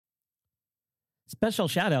Special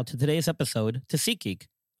shout out to today's episode to SeatGeek.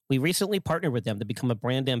 We recently partnered with them to become a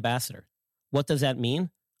brand ambassador. What does that mean?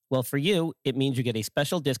 Well, for you, it means you get a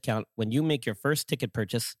special discount when you make your first ticket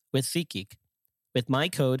purchase with SeatGeek. With my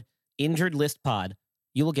code InjuredListPod,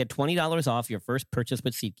 you will get $20 off your first purchase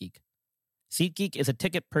with SeatGeek. SeatGeek is a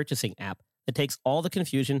ticket purchasing app that takes all the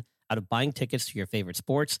confusion out of buying tickets to your favorite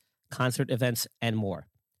sports, concert events, and more.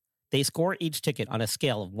 They score each ticket on a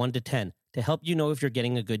scale of 1 to 10 to help you know if you're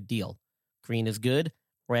getting a good deal. Green is good,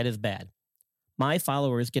 red is bad. My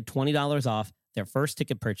followers get $20 off their first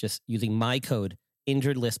ticket purchase using my code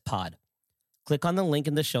InjuredListPod. Click on the link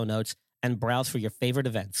in the show notes and browse for your favorite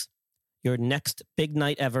events. Your next big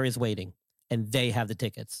night ever is waiting, and they have the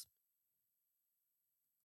tickets.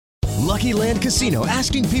 Lucky Land Casino,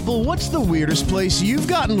 asking people, what's the weirdest place you've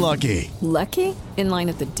gotten lucky? Lucky? In line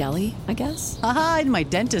at the deli, I guess? Aha, in my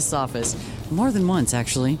dentist's office. More than once,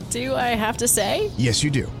 actually. Do I have to say? Yes,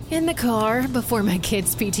 you do. In the car before my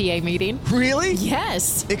kids' PTA meeting. Really?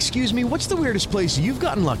 Yes. Excuse me, what's the weirdest place you've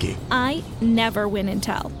gotten lucky? I never win and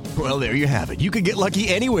tell. Well, there you have it. You can get lucky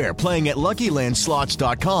anywhere, playing at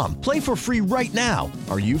LuckyLandSlots.com. Play for free right now.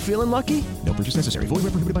 Are you feeling lucky? No purchase necessary. Void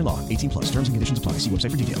where prohibited by law. 18 plus. Terms and conditions apply. See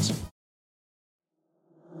website for details.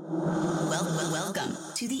 Welcome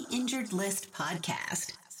to the Injured List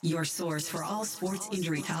Podcast, your source for all sports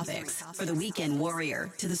injury topics. For the weekend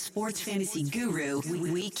warrior to the sports fantasy guru,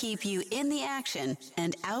 we keep you in the action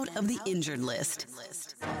and out of the injured list.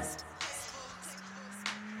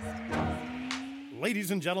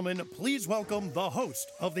 Ladies and gentlemen, please welcome the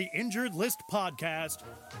host of the Injured List Podcast,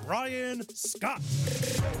 Brian Scott.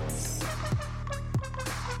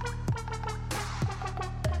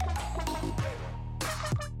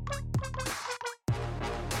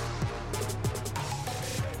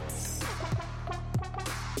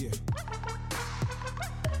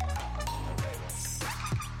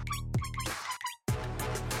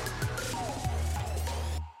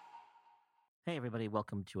 Hey, everybody.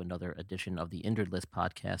 Welcome to another edition of the Injured List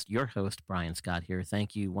Podcast. Your host, Brian Scott here.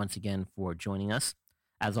 Thank you once again for joining us.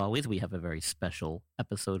 As always, we have a very special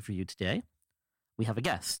episode for you today. We have a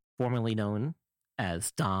guest, formerly known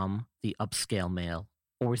as Dom, the upscale male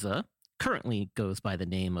Orza, currently goes by the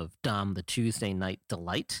name of Dom, the Tuesday Night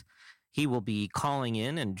Delight. He will be calling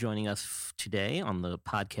in and joining us today on the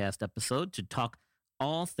podcast episode to talk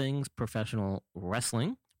all things professional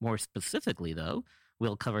wrestling. More specifically, though,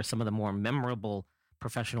 we'll cover some of the more memorable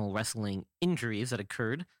professional wrestling injuries that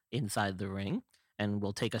occurred inside the ring, and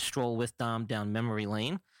we'll take a stroll with Dom down memory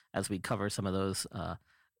lane as we cover some of those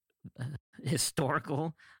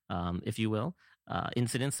historical, if you will,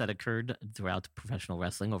 incidents that occurred throughout professional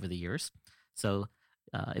wrestling over the years. So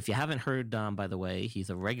if you haven't heard Dom, by the way, he's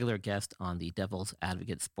a regular guest on the Devil's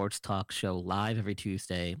Advocate Sports Talk show live every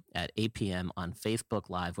Tuesday at 8 p.m. on Facebook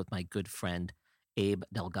Live with my good friend Abe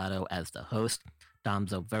Delgado as the host.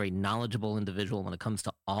 Dom's a very knowledgeable individual when it comes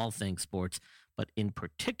to all things sports, but in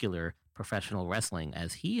particular professional wrestling,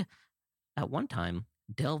 as he at one time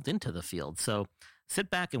delved into the field. So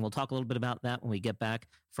sit back and we'll talk a little bit about that when we get back.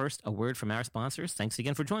 First, a word from our sponsors. Thanks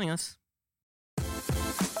again for joining us.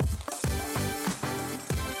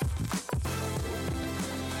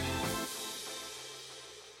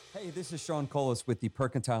 Hey, this is Sean Colas with the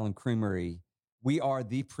Percentile and Creamery. We are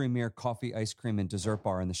the premier coffee, ice cream, and dessert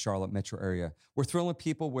bar in the Charlotte metro area. We're thrilling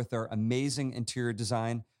people with our amazing interior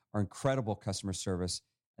design, our incredible customer service,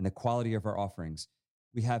 and the quality of our offerings.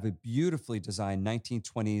 We have a beautifully designed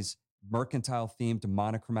 1920s mercantile-themed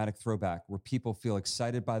monochromatic throwback where people feel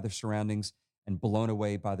excited by their surroundings and blown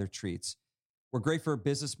away by their treats. We're great for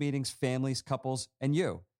business meetings, families, couples, and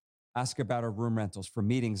you. Ask about our room rentals for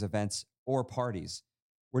meetings, events, or parties.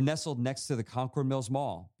 We're nestled next to the Concord Mills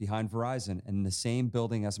Mall, behind Verizon, and in the same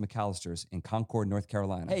building as McAllister's in Concord, North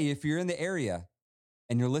Carolina. Hey, if you're in the area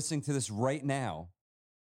and you're listening to this right now,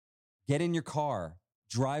 get in your car,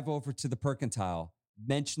 drive over to the Percentile,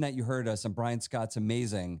 mention that you heard us on Brian Scott's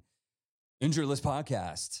amazing Injured List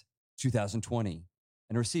Podcast 2020,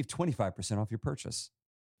 and receive 25% off your purchase.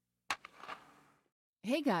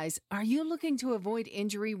 Hey guys, are you looking to avoid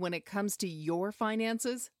injury when it comes to your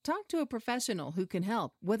finances? Talk to a professional who can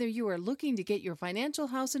help, whether you are looking to get your financial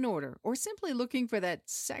house in order or simply looking for that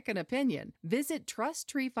second opinion. Visit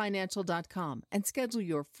TrustTreeFinancial.com and schedule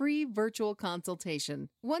your free virtual consultation.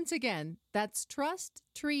 Once again, that's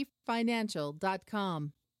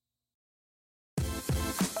TrustTreeFinancial.com.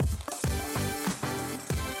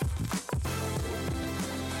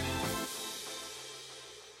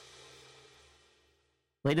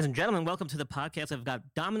 Ladies and gentlemen, welcome to the podcast. I've got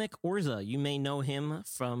Dominic Orza. You may know him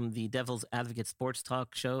from the Devil's Advocate Sports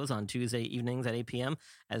Talk shows on Tuesday evenings at 8 p.m.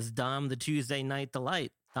 as Dom, the Tuesday Night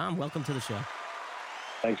Delight. Dom, welcome to the show.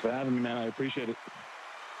 Thanks for having me, man. I appreciate it.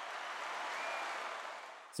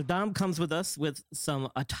 So Dom comes with us with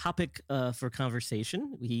a topic for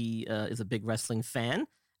conversation. He is a big wrestling fan.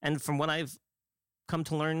 And from what I've come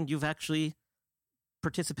to learn, you've actually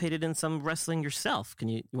participated in some wrestling yourself.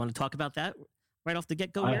 You want to talk about that right off the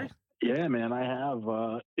get-go here? Yeah, man, I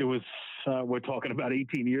have. It was, we're talking about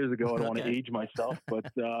 18 years ago. I don't want to age myself, but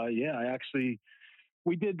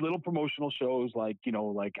we did little promotional shows like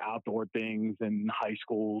outdoor things and high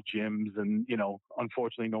school gyms and,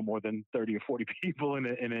 unfortunately no more than 30 or 40 people in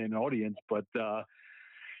an audience, but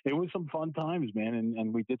it was some fun times, man.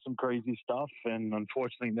 And we did some crazy stuff and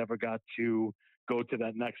unfortunately never got to go to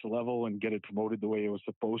that next level and get it promoted the way it was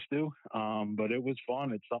supposed to. But it was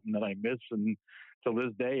fun. It's something that I miss. And to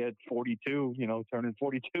this day at 42, turning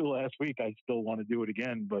 42 last week, I still want to do it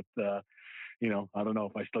again. But, I don't know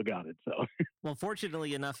if I still got it. So, well,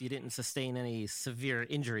 fortunately enough, you didn't sustain any severe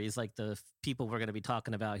injuries like the people we're going to be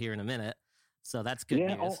talking about here in a minute. So that's good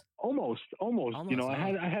news. Almost.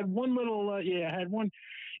 I had one little, I had one,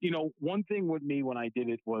 one thing with me when I did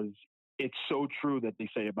it was, it's so true that they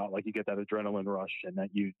say about like you get that adrenaline rush and that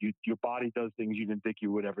your body does things you didn't think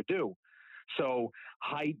you would ever do. So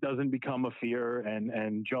height doesn't become a fear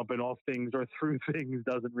and jumping off things or through things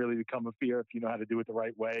doesn't really become a fear if you know how to do it the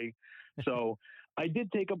right way. So I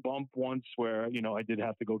did take a bump once where, I did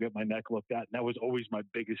have to go get my neck looked at. And that was always my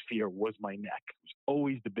biggest fear was my neck. It was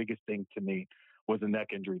always the biggest thing to me was a neck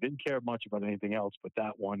injury. Didn't care much about anything else, but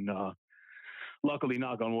that one, luckily,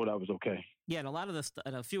 knock on wood, I was okay. Yeah,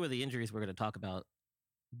 and a few of the injuries we're going to talk about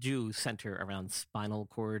do center around spinal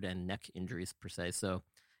cord and neck injuries per se. So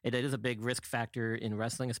it is a big risk factor in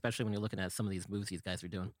wrestling, especially when you're looking at some of these moves these guys are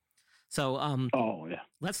doing. So,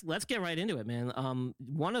 let's get right into it, man.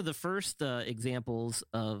 One of the first examples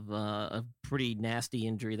of a pretty nasty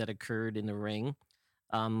injury that occurred in the ring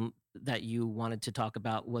that you wanted to talk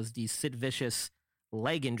about was the Sid Vicious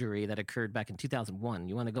leg injury that occurred back in 2001.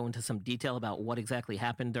 You want to go into some detail about what exactly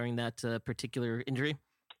happened during that particular injury?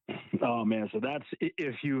 Oh, man. So that's,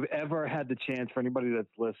 if you've ever had the chance for anybody that's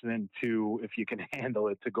listening to, if you can handle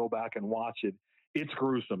it, to go back and watch it, it's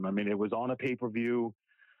gruesome. I mean, it was on a pay-per-view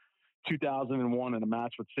 2001 in a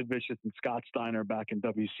match with Sid Vicious and Scott Steiner back in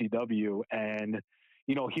WCW. And,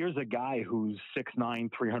 here's a guy who's 6'9",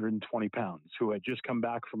 320 pounds, who had just come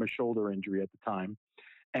back from a shoulder injury at the time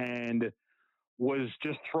and was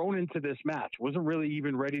just thrown into this match, wasn't really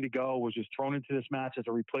even ready to go, was just thrown into this match as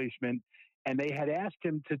a replacement. And they had asked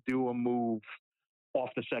him to do a move off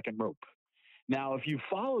the second rope. Now, if you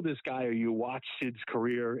follow this guy or you watch Sid's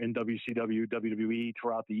career in WCW, WWE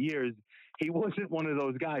throughout the years, he wasn't one of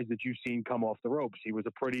those guys that you've seen come off the ropes. He was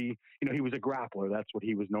he was a grappler. That's what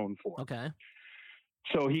he was known for. Okay.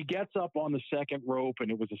 So he gets up on the second rope, and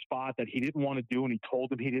it was a spot that he didn't want to do, and he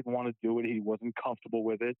told him he didn't want to do it. He wasn't comfortable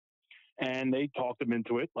with it. And they talked him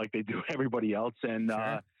into it like they do everybody else. And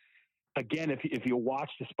again, if you watch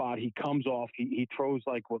the spot, he comes off, he throws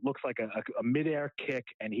like what looks like a midair kick,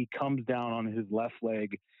 and he comes down on his left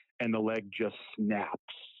leg, and the leg just snaps.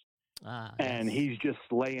 And he's just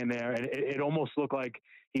laying there, and it almost looked like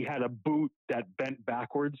he had a boot that bent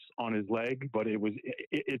backwards on his leg, but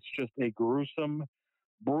it's just a gruesome,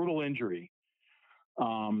 brutal injury.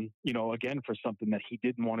 Again, for something that he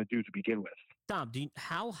didn't want to do to begin with. Dom,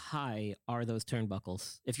 how high are those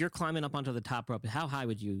turnbuckles? If you're climbing up onto the top rope, how high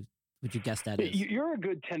would you guess that is? You're a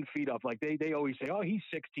good 10 feet up. Like they always say, oh, he's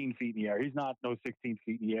 16 feet in the air. He's not 16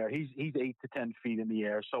 feet in the air. He's 8 to 10 feet in the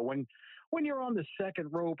air. So when you're on the second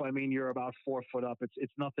rope, I mean, you're about 4 foot up.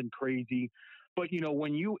 It's nothing crazy. But,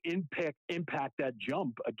 when you impact that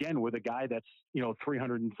jump, again, with a guy that's,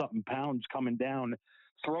 300 and something pounds coming down,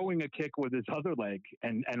 throwing a kick with his other leg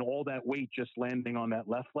and all that weight just landing on that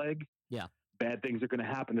left leg, bad things are going to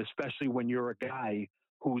happen, especially when you're a guy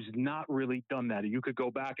who's not really done that. You could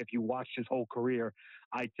go back, if you watched his whole career,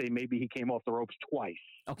 I'd say maybe he came off the ropes twice.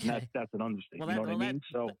 Okay. That's an understatement. You know what I mean?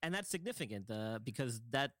 And that's significant because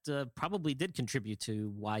that probably did contribute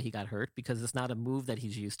to why he got hurt, because it's not a move that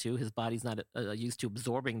he's used to. His body's not used to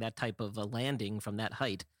absorbing that type of a landing from that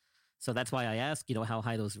height. So that's why I ask, how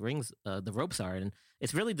high those the ropes are. And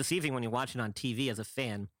it's really deceiving when you're watching on TV as a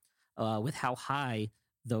fan with how high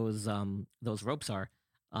those ropes are.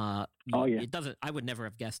 It doesn't. I would never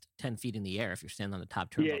have guessed 10 feet in the air if you're standing on the top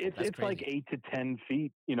turnbuckle. Yeah, it's like 8 to 10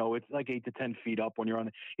 feet. It's like 8 to 10 feet up when you're on.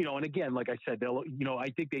 And again, like I said, they'll. I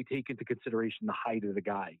think they take into consideration the height of the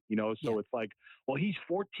guy. So it's like, well, he's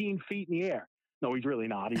 14 feet in the air. No, he's really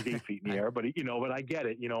not. He's 8 feet in the air. But but I get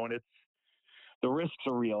it. And it's. The risks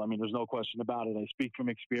are real. I mean, there's no question about it. I speak from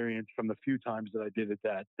experience from the few times that I did it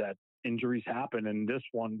that injuries happen, and this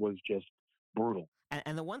one was just brutal.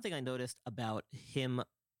 And the one thing I noticed about him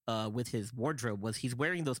with his wardrobe was he's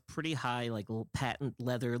wearing those pretty high, like little patent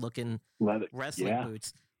leather looking wrestling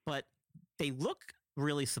boots, but they look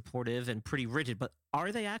really supportive and pretty rigid. But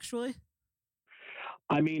are they actually?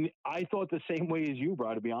 I mean, I thought the same way as you,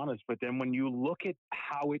 bro, to be honest. But then when you look at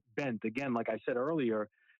how it bent, again, like I said earlier,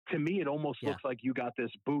 to me, it almost looks like you got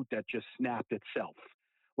this boot that just snapped itself.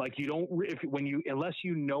 Like you don't, unless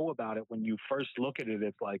you know about it, when you first look at it,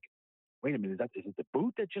 it's like, wait a minute, is it the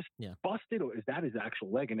boot that just busted, or is that his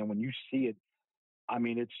actual leg? And then when you see it, I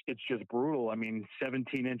mean, it's just brutal. I mean,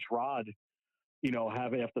 17-inch rod,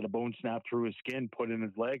 have after the bone snapped through his skin, put in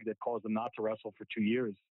his leg that caused him not to wrestle for 2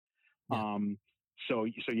 years. Yeah. So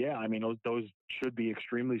yeah, I mean, those should be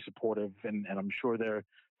extremely supportive, and I'm sure they're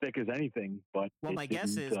thick as anything. But my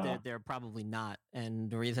guess is that they're probably not,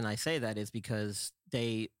 and the reason I say that is because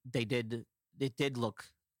it did look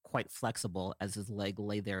quite flexible as his leg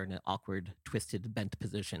lay there in an awkward, twisted, bent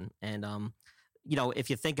position. And if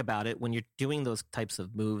you think about it, when you're doing those types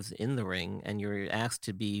of moves in the ring, and you're asked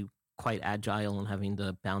to be quite agile and having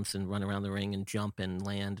to bounce and run around the ring and jump and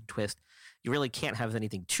land and twist, you really can't have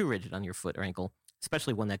anything too rigid on your foot or ankle,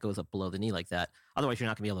 especially one that goes up below the knee like that. Otherwise, you're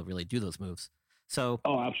not going to be able to really do those moves. So,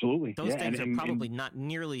 absolutely, those things are probably not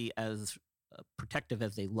nearly as protective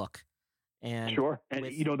as they look. And sure, and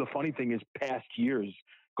the funny thing is, past years,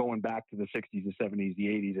 going back to the 60s, the 70s, the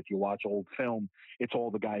 80s, if you watch old film, it's all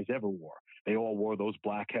the guys ever wore. They all wore those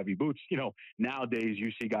black heavy boots. Nowadays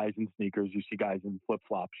you see guys in sneakers, you see guys in flip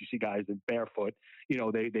flops, you see guys in barefoot.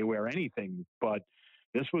 They wear anything, but.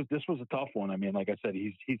 This was a tough one. I mean, like I said,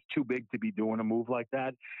 he's too big to be doing a move like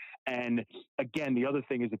that. And again, the other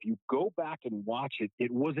thing is, if you go back and watch it,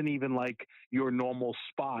 it wasn't even like your normal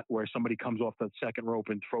spot where somebody comes off the second rope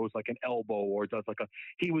and throws like an elbow or does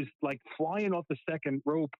he was like flying off the second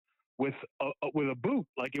rope with a boot.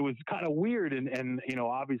 Like, it was kind of weird and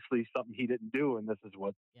obviously something he didn't do. And this is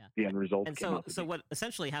what the end result. And so what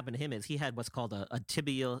essentially happened to him is he had what's called a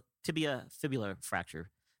tibia fibula fracture.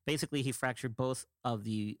 Basically, he fractured both of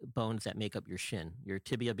the bones that make up your shin, your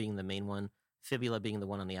tibia being the main one, fibula being the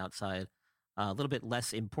one on the outside. A little bit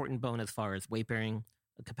less important bone as far as weight-bearing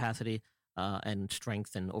capacity and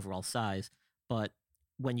strength and overall size. But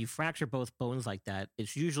when you fracture both bones like that,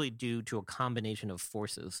 it's usually due to a combination of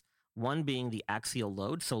forces. One being the axial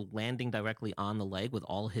load, so landing directly on the leg with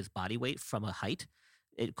all his body weight from a height.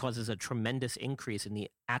 It causes a tremendous increase in the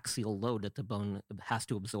axial load that the bone has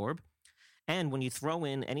to absorb. And when you throw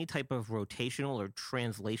in any type of rotational or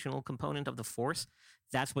translational component of the force,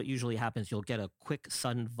 that's what usually happens. You'll get a quick,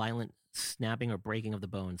 sudden, violent snapping or breaking of the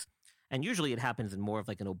bones. And usually it happens in more of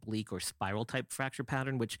like an oblique or spiral type fracture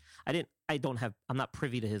pattern, which I'm not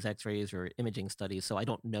privy to his x-rays or imaging studies, so I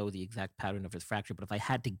don't know the exact pattern of his fracture. But if I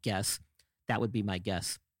had to guess, that would be my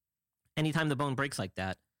guess. Anytime the bone breaks like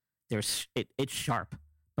that, it's sharp.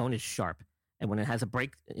 Bone is sharp. And when it has a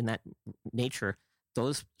break in that nature,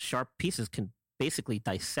 those sharp pieces can basically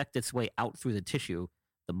dissect its way out through the tissue,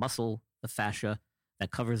 the muscle, the fascia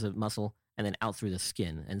that covers the muscle, and then out through the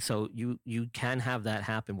skin. And so you can have that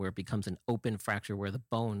happen where it becomes an open fracture where the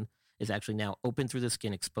bone is actually now open through the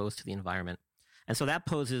skin, exposed to the environment. And so that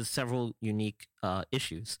poses several unique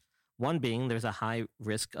issues. One being there's a high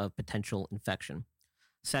risk of potential infection.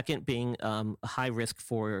 Second being a high risk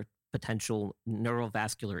for potential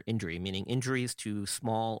neurovascular injury, meaning injuries to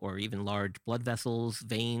small or even large blood vessels,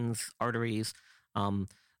 veins, arteries,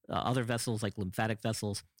 other vessels like lymphatic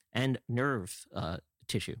vessels, and nerve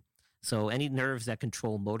tissue. So any nerves that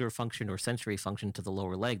control motor function or sensory function to the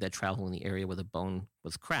lower leg that travel in the area where the bone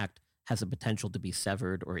was cracked has a potential to be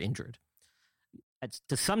severed or injured.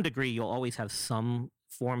 To some degree, you'll always have some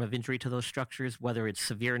form of injury to those structures, whether it's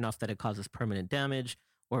severe enough that it causes permanent damage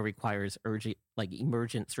or requires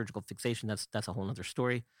emergent surgical fixation. That's a whole other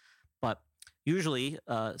story. But usually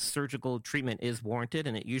surgical treatment is warranted,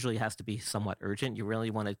 and it usually has to be somewhat urgent. You really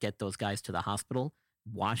want to get those guys to the hospital,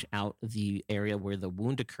 wash out the area where the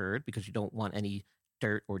wound occurred, because you don't want any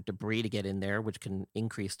dirt or debris to get in there, which can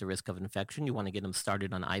increase the risk of infection. You want to get them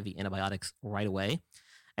started on IV antibiotics right away.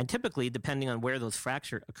 And typically, depending on where those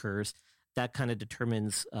fracture occurs, that kind of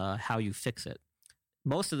determines how you fix it.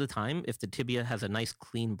 Most of the time, if the tibia has a nice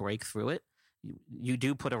clean break through it, you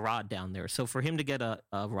do put a rod down there. So for him to get a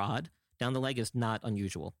rod down the leg is not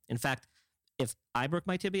unusual. In fact, if I broke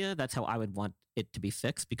my tibia, that's how I would want it to be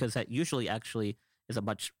fixed, because that usually actually is a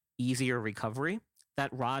much easier recovery.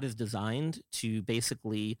 That rod is designed to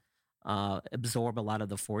basically absorb a lot of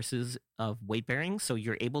the forces of weight bearing. So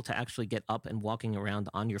you're able to actually get up and walking around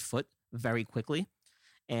on your foot very quickly.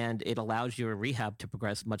 And it allows your rehab to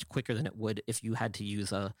progress much quicker than it would if you had to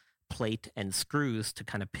use a plate and screws to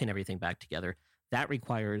kind of pin everything back together. That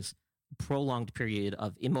requires prolonged period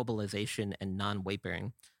of immobilization and non-weight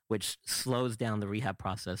bearing, which slows down the rehab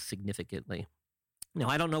process significantly. Now,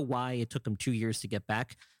 I don't know why it took him 2 years to get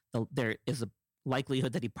back. There is a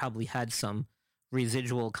likelihood that he probably had some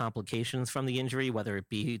residual complications from the injury, whether it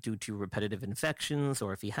be due to repetitive infections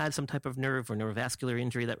or if he had some type of nerve or neurovascular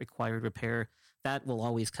injury that required repair. That will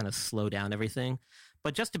always kind of slow down everything.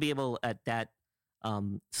 But just to be able at that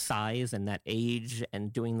size and that age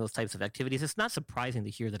and doing those types of activities, it's not surprising to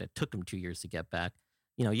hear that it took him 2 years to get back.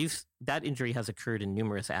 You know, that injury has occurred in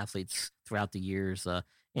numerous athletes throughout the years.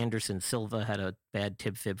 Anderson Silva had a bad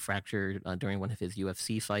tib-fib fracture during one of his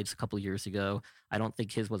UFC fights a couple of years ago. I don't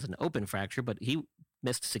think his was an open fracture, but he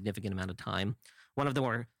missed a significant amount of time. One of the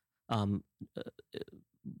more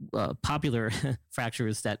popular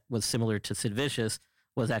fractures that was similar to Sid Vicious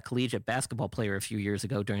was that collegiate basketball player a few years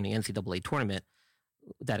ago during the NCAA tournament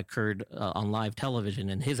that occurred on live television,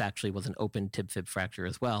 and his actually was an open tib-fib fracture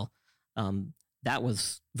as well. That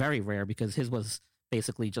was very rare because his was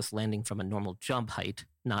basically just landing from a normal jump height,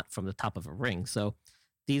 not from the top of a ring. So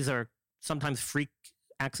these are sometimes freak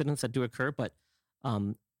accidents that do occur, but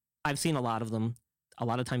I've seen a lot of them. A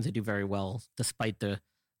lot of times they do very well, despite the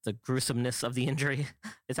gruesomeness of the injury.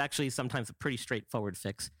 It's actually sometimes a pretty straightforward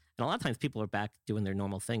fix. And a lot of times people are back doing their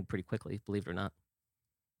normal thing pretty quickly, believe it or not.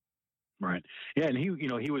 Right. Yeah, and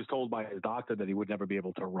he was told by his doctor that he would never be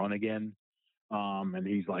able to run again. And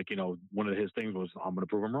he's like, one of his things was, I'm going to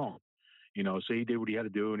prove him wrong. So he did what he had to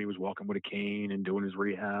do, and he was walking with a cane and doing his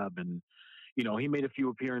rehab. And, he made a few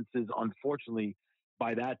appearances. Unfortunately,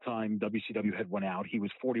 by that time, WCW had went out. He was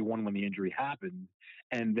 41 when the injury happened,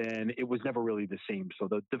 and then it was never really the same. So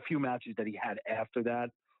the few matches that he had after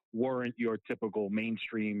that weren't your typical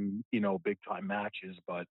mainstream, big time matches,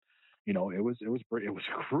 but it was if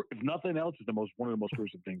nothing else, it's one of the most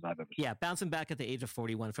gruesome things I've ever seen. Yeah, bouncing back at the age of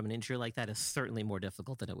 41 from an injury like that is certainly more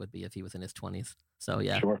difficult than it would be if he was in his 20s. So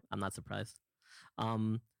yeah, sure. I'm not surprised.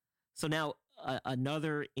 So now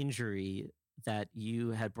another injury that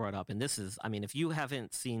you had brought up, and this is, I mean, if you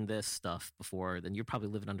haven't seen this stuff before, then you're probably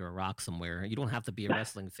living under a rock somewhere. You don't have to be a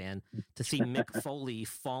wrestling fan to see Mick Foley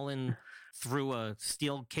falling through a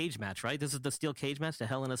steel cage match, right? This is the steel cage match, the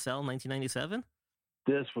Hell in a Cell, 1997.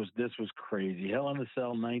 This was crazy. Hell in a Cell,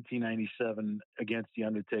 1997 against The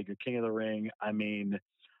Undertaker, King of the Ring. I mean,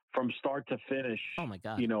 from start to finish. Oh my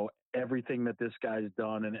God. Everything that this guy's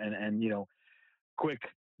done, and quick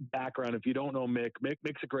background. If you don't know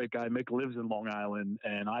Mick's a great guy. Mick lives in Long Island,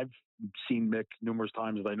 and I've seen Mick numerous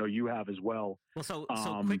times, as I know you have as well. Well, so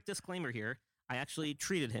quick disclaimer here. I actually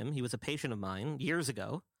treated him. He was a patient of mine years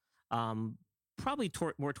ago, probably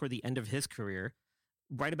more toward the end of his career.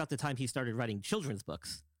 Right about the time he started writing children's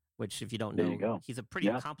books, which, if you don't know, he's a pretty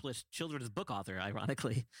accomplished children's book author,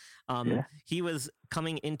 ironically. He was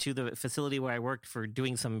coming into the facility where I worked for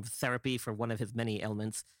doing some therapy for one of his many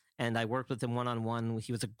ailments, and I worked with him one-on-one.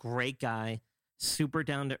 He was a great guy, super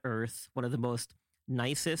down to earth, one of the most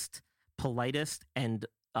nicest, politest, and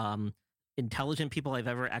intelligent people I've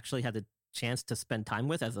ever actually had the chance to spend time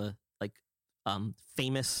with as a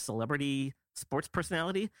famous celebrity sports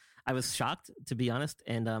personality. I was shocked, to be honest.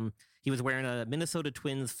 And he was wearing a Minnesota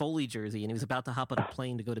Twins Foley jersey, and he was about to hop on a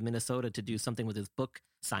plane to go to Minnesota to do something with his book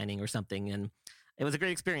signing or something. And it was a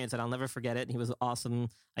great experience, and I'll never forget it. And he was awesome.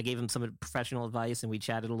 I gave him some professional advice, and we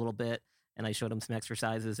chatted a little bit, and I showed him some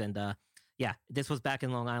exercises. And yeah, this was back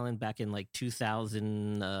in Long Island, back in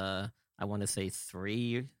 2000, I want to say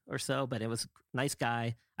 3 or so. But it was a nice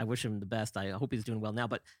guy. I wish him the best. I hope he's doing well now.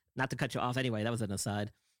 But not to cut you off anyway, that was an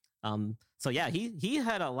aside. So yeah, he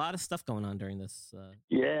had a lot of stuff going on during this.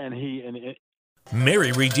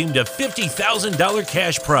 Mary redeemed a $50,000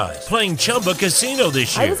 cash prize playing Chumba Casino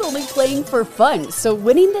this year. I was only playing for fun, so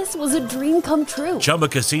winning this was a dream come true. Chumba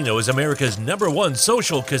Casino is America's #1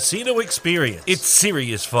 social casino experience. It's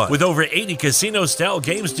serious fun. With over 80 casino-style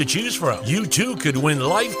games to choose from, you too could win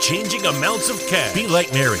life-changing amounts of cash. Be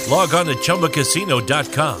like Mary. Log on to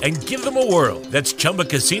ChumbaCasino.com and give them a whirl. That's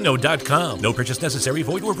ChumbaCasino.com. No purchase necessary.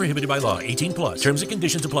 Void where prohibited by law. 18+. Terms and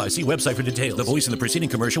conditions apply. See website for details. The voice in the preceding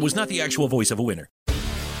commercial was not the actual voice of a winner.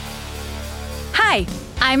 Hi,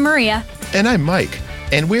 I'm Maria. And I'm Mike.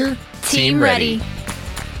 And we're Team Ready.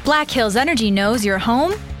 Black Hills Energy knows your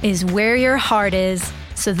home is where your heart is,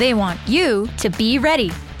 so they want you to be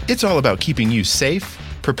ready. It's all about keeping you safe,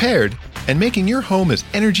 prepared, and making your home as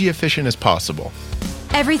energy efficient as possible.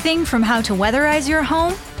 Everything from how to weatherize your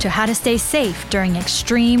home to how to stay safe during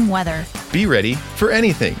extreme weather. Be ready for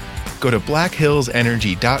anything. Go to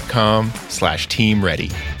blackhillsenergy.com/Team Ready.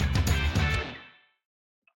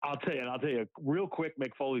 I'll tell you a real quick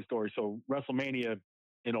Mick Foley story. So WrestleMania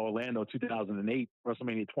in Orlando, 2008,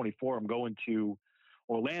 WrestleMania 24, I'm going to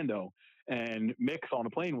Orlando, and Mick's on a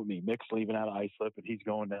plane with me. Mick's leaving out of Islip, and he's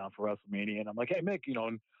going down for WrestleMania. And I'm like, hey, Mick,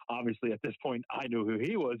 and obviously at this point I knew who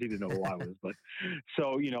he was. He didn't know who I was. But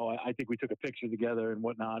so, I think we took a picture together and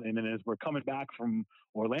whatnot. And then as we're coming back from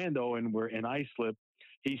Orlando and we're in Islip,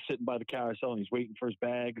 he's sitting by the carousel and he's waiting for his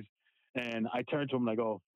bags. And I turn to him and I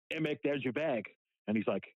go, hey, Mick, there's your bag. And he's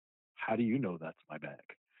like, how do you know that's my bag?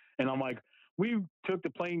 And I'm like, we took the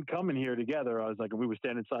plane coming here together. I was like, we were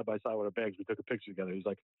standing side by side with our bags. We took a picture together. He's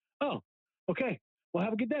like, oh, okay. Well,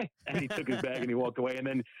 have a good day. And he took his bag and he walked away. And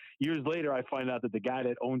then years later, I find out that the guy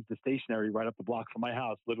that owns the stationery right up the block from my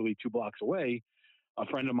house, literally 2 blocks away, a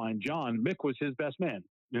friend of mine, John, Mick was his best man.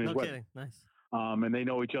 No kidding. Nice. And they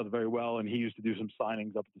know each other very well. And he used to do some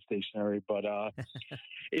signings up at the stationery. But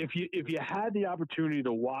if you had the opportunity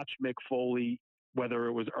to watch Mick Foley, whether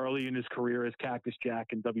it was early in his career as Cactus Jack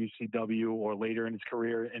in WCW or later in his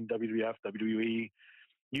career in WWF, WWE,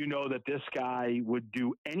 you know that this guy would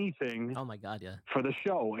do anything. Oh my God, yeah. For the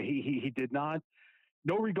show. He did not,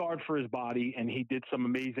 no regard for his body, and he did some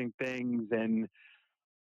amazing things and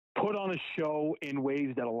put on a show in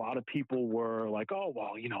ways that a lot of people were like, oh,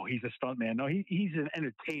 well, he's a stuntman. No, he's an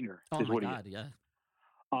entertainer. Oh my God, yeah.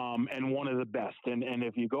 And one of the best. And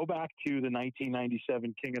if you go back to the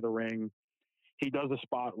 1997 King of the Ring, he does a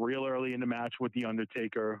spot real early in the match with The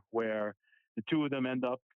Undertaker where the two of them end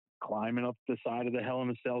up climbing up the side of the Hell in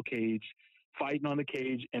a Cell cage, fighting on the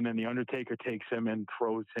cage, and then The Undertaker takes him and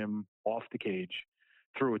throws him off the cage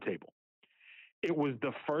through a table. It was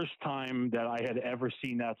the first time that I had ever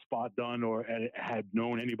seen that spot done or had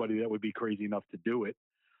known anybody that would be crazy enough to do it.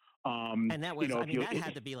 And that was, that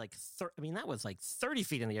had to be like, that was like 30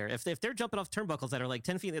 feet in the air. If they're jumping off turnbuckles that are like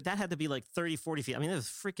 10 feet, that had to be like 30, 40 feet. I mean, it was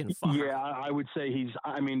freaking far. Yeah, I would say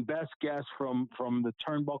best guess from the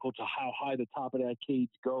turnbuckle to how high the top of that cage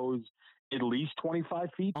goes, at least 25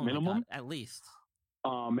 feet minimum. At least.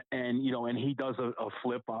 And he does a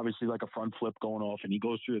flip, obviously like a front flip going off, and he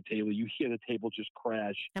goes through the table. You hear the table just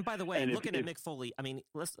crash. And by the way, looking at Mick Foley,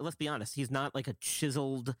 let's be honest, he's not like a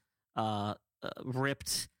chiseled,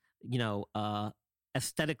 ripped,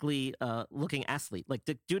 aesthetically looking athlete. Like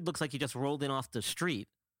the dude looks like he just rolled in off the street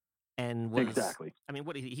and was exactly.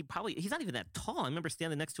 He's not even that tall. I remember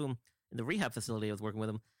standing next to him in the rehab facility. I was working with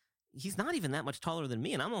him. He's not even that much taller than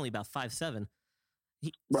me, and I'm only about 5'7".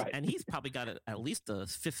 Right. And he's probably got at least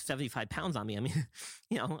 75 pounds on me. I mean,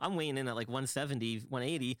 I'm weighing in at like 170,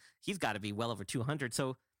 180. He's got to be well over 200.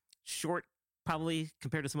 So short, probably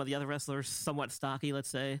compared to some of the other wrestlers, somewhat stocky, let's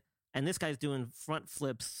say. And this guy's doing front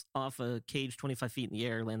flips off a cage 25 feet in the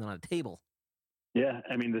air, landing on a table. Yeah,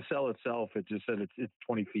 the cell itself, it just said it's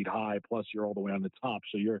 20 feet high, plus you're all the way on the top.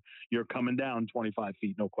 So you're coming down 25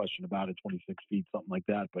 feet, no question about it, 26 feet, something like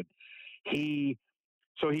that. But he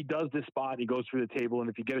does this spot, he goes through the table, and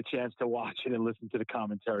if you get a chance to watch it and listen to the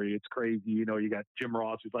commentary, it's crazy. You got Jim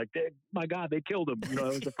Ross who's like, my God, they killed him. That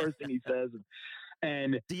was the first thing he says.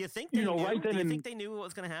 And do you think they knew? Right then, do you think they knew what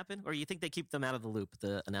was going to happen, or you think they keep them out of the loop,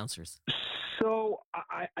 the announcers? So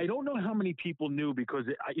I don't know how many people knew because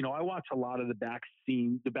I watch a lot of the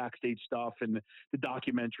backstage stuff and the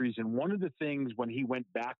documentaries. And one of the things when he went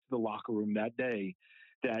back to the locker room that day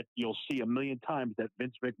that you'll see a million times that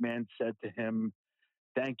Vince McMahon said to him,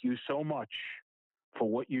 "Thank you so much for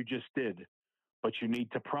what you just did, but you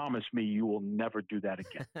need to promise me you will never do that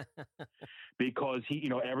again." Because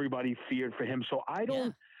everybody feared for him. So I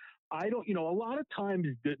don't, a lot of times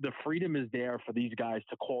the freedom is there for these guys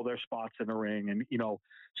to call their spots in the ring. And,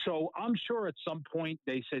 so I'm sure at some point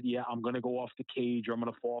they said, yeah, I'm going to go off the cage or I'm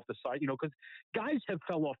going to fall off the side, because guys have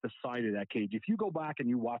fell off the side of that cage. If you go back and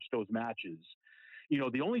you watch those matches,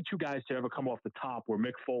 the only two guys to ever come off the top were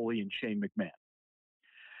Mick Foley and Shane McMahon.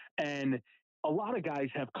 And a lot of guys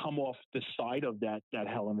have come off the side of that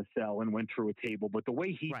Hell in a Cell and went through a table. But the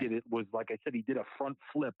way he did it was, like I said, he did a front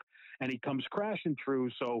flip and he comes crashing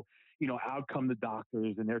through. So, out come the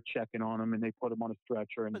doctors and they're checking on him and they put him on a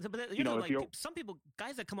stretcher. And, some people,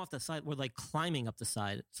 guys that come off the side were like climbing up the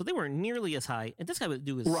side. So they weren't nearly as high. And this guy would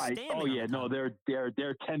do is standing. Oh, yeah. No, they're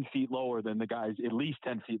 10 feet lower than the guys, at least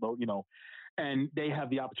 10 feet low, and they have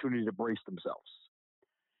the opportunity to brace themselves.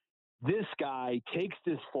 This guy takes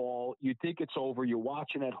this fall. You think it's over. You're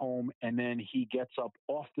watching at home, and then he gets up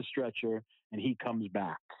off the stretcher, and he comes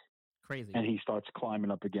back. Crazy. And he starts climbing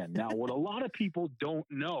up again. Now, what a lot of people don't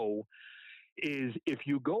know is if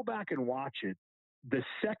you go back and watch it, the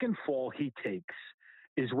second fall he takes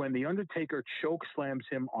is when The Undertaker choke slams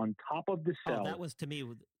him on top of the cell. Oh, that was, to me,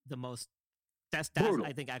 the most... That's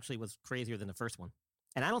I think actually was crazier than the first one.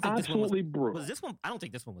 And I don't think absolutely brutal. Was this one? I don't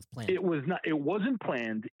think this one was planned. It was not. It wasn't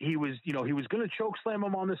planned. He was going to choke slam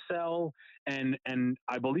him on the cell, and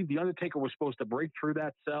I believe the Undertaker was supposed to break through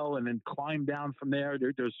that cell and then climb down from there.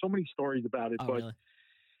 There's so many stories about it, but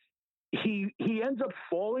really? he ends up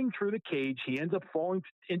falling through the cage. He ends up falling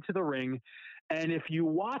into the ring, and if you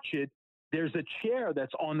watch it, there's a chair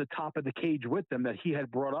that's on the top of the cage with him that he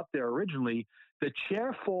had brought up there originally. The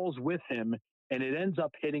chair falls with him, and it ends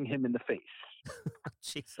up hitting him in the face.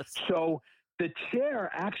 Jesus. So the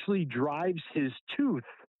chair actually drives his tooth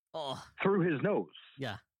through his nose.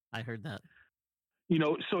 Yeah, I heard that.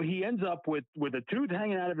 So he ends up with a tooth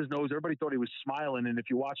hanging out of his nose. Everybody thought he was smiling. And if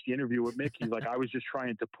you watch the interview with Mick, he's like, I was just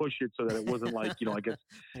trying to push it so that it wasn't like, I guess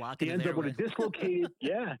blocking he ends up with a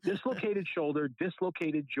dislocated shoulder,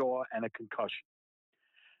 dislocated jaw, and a concussion.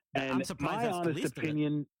 And I'm surprised my honest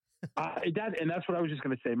opinion, that's what I was just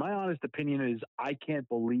going to say. My honest opinion is I can't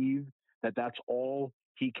believe that that's all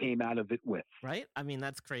he came out of it with. Right? I mean,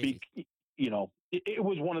 that's crazy. It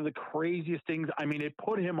was one of the craziest things. I mean, it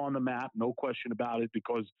put him on the map, no question about it,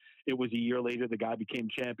 because it was a year later the guy became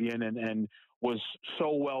champion and was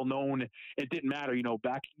so well known. It didn't matter,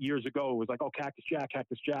 back years ago, it was like, Cactus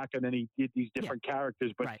Jack. And then he did these different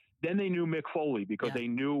characters. But then they knew Mick Foley because they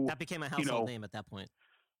knew that became a household name at that point.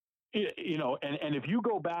 And if you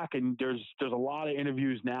go back and there's a lot of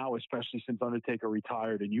interviews now, especially since Undertaker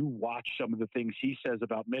retired, and you watch some of the things he says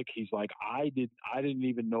about Mick, he's like, I didn't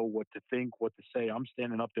even know what to think, what to say. I'm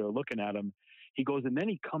standing up there looking at him. He goes, and then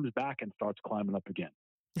he comes back and starts climbing up again.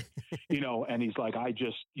 And he's like,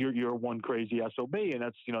 you're one crazy SOB. And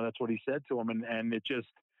that's what he said to him. And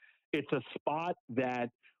it's a spot that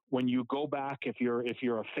when you go back, if you're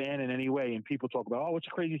a fan in any way, and people talk about, what's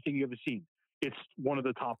the craziest thing you ever seen? It's one of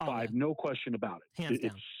the top five, no question about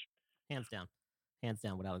it. Hands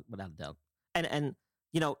down, without a doubt. And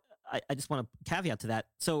I just want to caveat to that.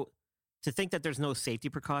 So to think that there's no safety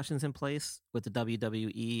precautions in place with the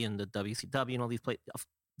WWE and the WCW and all these places,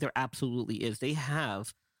 there absolutely is. They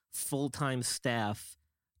have full-time staff,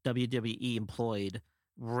 WWE employed,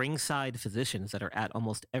 ringside physicians that are at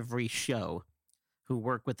almost every show who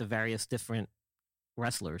work with the various different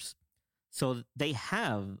wrestlers. So they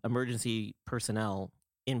have emergency personnel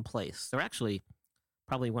in place. They're actually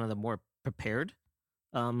probably one of the more prepared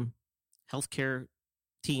healthcare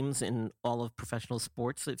teams in all of professional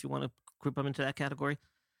sports, if you want to group them into that category.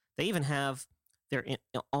 They even have their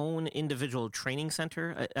own individual training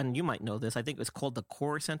center. And you might know this. I think it's called the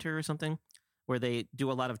Core Center or something, where they do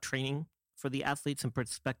a lot of training for the athletes and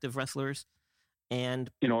prospective wrestlers. And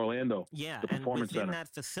in Orlando. Yeah. The and Performance within Center.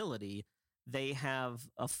 that facility, they have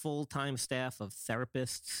a full-time staff of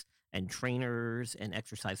therapists and trainers and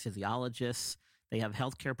exercise physiologists. They have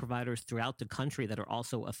healthcare providers throughout the country that are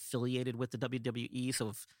also affiliated with the WWE.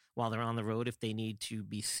 So while they're on the road, if they need to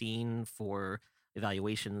be seen for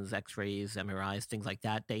evaluations, x-rays, MRIs, things like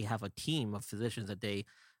that, they have a team of physicians that they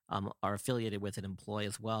are affiliated with and employ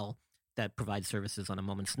as well that provide services on a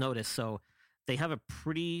moment's notice. So they have a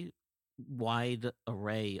pretty wide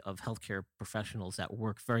array of healthcare professionals that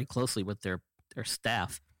work very closely with their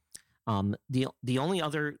staff. The only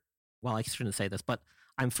other, well, I shouldn't say this, but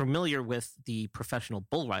I'm familiar with the Professional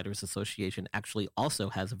Bull Riders Association actually also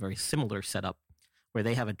has a very similar setup where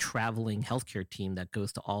they have a traveling healthcare team that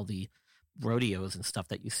goes to all the rodeos and stuff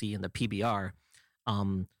that you see in the PBR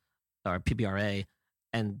or PBRA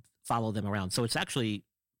and follow them around. So it's actually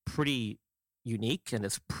pretty unique and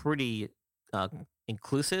it's pretty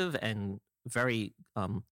inclusive and very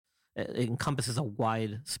it encompasses a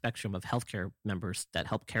wide spectrum of healthcare members that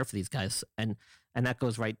help care for these guys, and that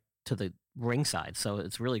goes right to the ringside. So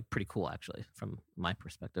it's really pretty cool, actually, from my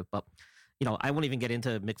perspective. But I won't even get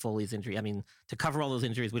into Mick Foley's injury. I mean, to cover all those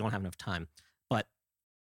injuries, we don't have enough time. But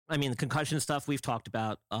I mean, the concussion stuff we've talked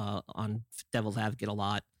about on Devil's Advocate a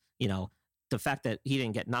lot. The fact that he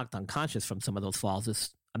didn't get knocked unconscious from some of those falls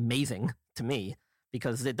is amazing to me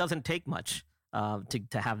because it doesn't take much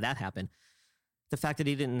to have that happen. The fact that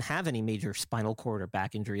he didn't have any major spinal cord or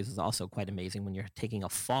back injuries is also quite amazing when you're taking a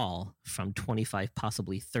fall from 25,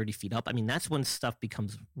 possibly 30 feet up. I mean, that's when stuff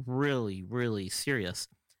becomes really, really serious.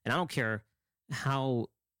 And I don't care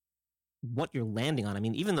what you're landing on. I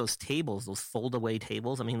mean, even those tables, those fold-away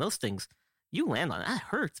tables, I mean, those things, you land on, that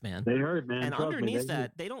hurts, man. They hurt, man. And underneath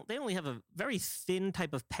that, they only have a very thin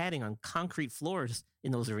type of padding on concrete floors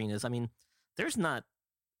in those arenas. I mean, there's not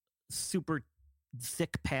super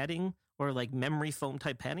thick padding or like memory foam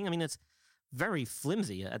type padding. I mean, it's very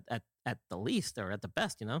flimsy at the least or at the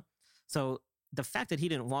best, So the fact that he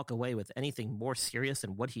didn't walk away with anything more serious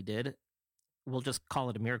than what he did, we'll just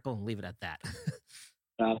call it a miracle and leave it at that.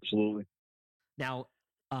 Absolutely. Now,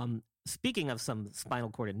 speaking of some spinal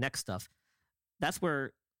cord and neck stuff, that's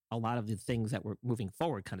where a lot of the things that we're moving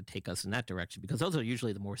forward kind of take us in that direction, because those are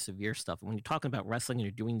usually the more severe stuff. And when you're talking about wrestling and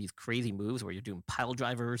you're doing these crazy moves where you're doing pile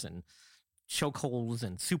drivers and chokeholds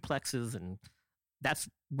and suplexes, and that's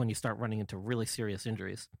when you start running into really serious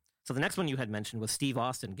injuries. So the next one you had mentioned was Steve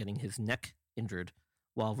Austin getting his neck injured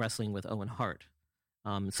while wrestling with Owen Hart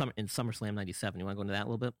in SummerSlam 97. You want to go into that a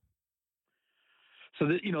little bit? So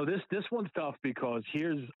this one's tough because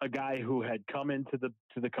here's a guy who had come into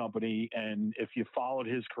the company, and if you followed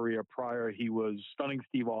his career prior, he was stunning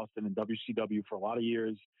Steve Austin in WCW for a lot of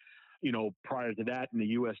years. Prior to that in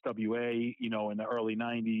the USWA, in the early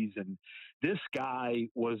 90s. And this guy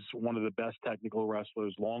was one of the best technical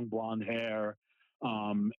wrestlers, long blonde hair.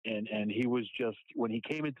 And he was just, when he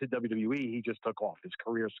came into WWE, he just took off. His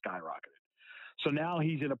career skyrocketed. So now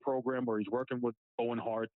he's in a program where he's working with Owen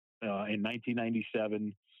Hart in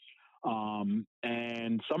 1997.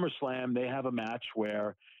 And SummerSlam, they have a match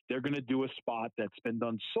where they're going to do a spot that's been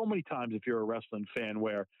done so many times if you're a wrestling fan,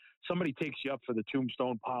 where somebody takes you up for the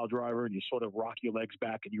tombstone pile driver and you sort of rock your legs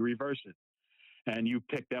back and you reverse it. And you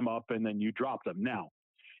pick them up and then you drop them. Now,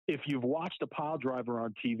 if you've watched a pile driver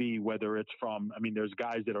on TV, whether it's from, there's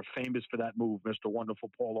guys that are famous for that move, Mr. Wonderful,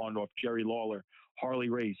 Paul Orndorff, Jerry Lawler, Harley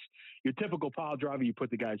Race. Your typical pile driver, you put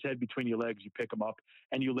the guy's head between your legs, you pick him up,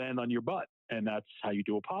 and you land on your butt. And that's how you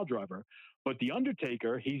do a pile driver. But The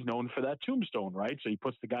Undertaker, he's known for that tombstone, right? So he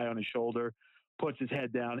puts the guy on his shoulder, puts his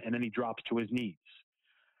head down, and then he drops to his knees.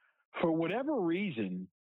 For whatever reason,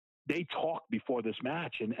 they talked before this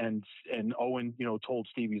match, and Owen, told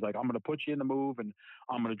Steve, he's like, I'm going to put you in the move and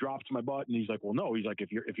I'm going to drop to my butt. And he's like, well, no, he's like,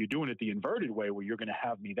 if you're doing it the inverted way where you're going to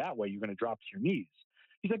have me that way, you're going to drop to your knees.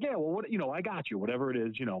 He's like, yeah, well, I got you, whatever it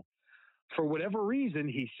is, For whatever reason,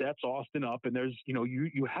 he sets Austin up, and there's,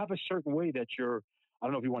 you have a certain way that you're, I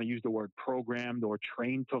don't know if you want to use the word programmed or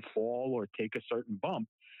trained to fall or take a certain bump.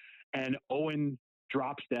 And Owen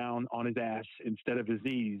drops down on his ass instead of his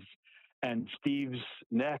knees. And Steve's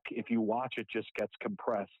neck, if you watch it, just gets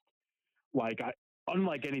compressed,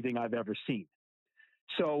 unlike anything I've ever seen.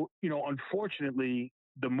 So, unfortunately,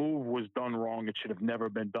 the move was done wrong. It should have never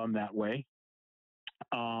been done that way.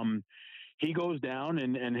 He goes down,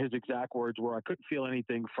 and his exact words were, I couldn't feel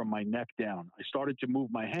anything from my neck down. I started to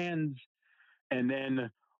move my hands, and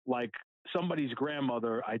then, like somebody's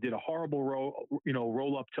grandmother, I did a horrible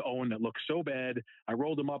roll up to Owen that looked so bad. I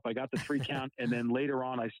rolled him up. I got the 3 count. And then later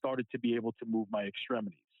on, I started to be able to move my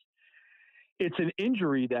extremities. It's an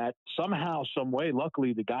injury that somehow, some way,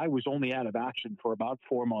 luckily the guy was only out of action for about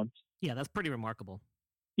 4 months. Yeah, that's pretty remarkable.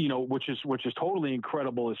 Which is totally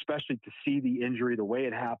incredible, especially to see the injury, the way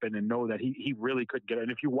it happened, and know that he really couldn't get it.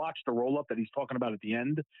 And if you watch the roll up that he's talking about at the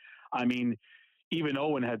end, even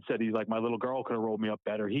Owen had said, he's like, my little girl could have rolled me up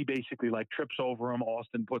better. He basically trips over him.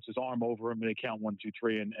 Austin puts his arm over him, and they count 1, 2,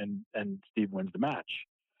 3, and Steve wins the match.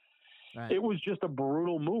 Right. It was just a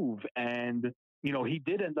brutal move. And, he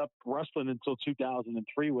did end up wrestling until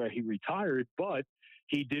 2003 where he retired, but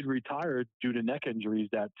he did retire due to neck injuries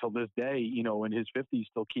that till this day, in his 50s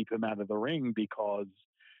still keep him out of the ring because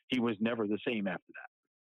he was never the same after that.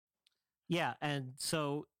 Yeah. And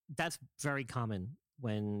so that's very common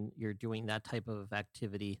when you're doing that type of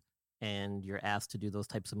activity and you're asked to do those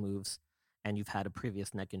types of moves and you've had a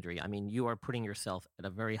previous neck injury. You are putting yourself at a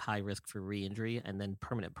very high risk for re-injury and then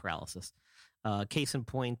permanent paralysis. Case in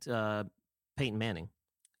point, Peyton Manning.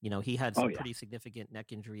 He had some pretty significant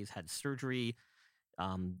neck injuries, had surgery.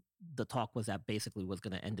 The talk was that basically was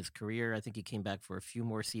going to end his career. I think he came back for a few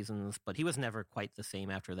more seasons, but he was never quite the same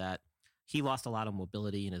after that. He lost a lot of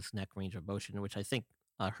mobility in his neck range of motion, which I think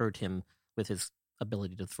hurt him with his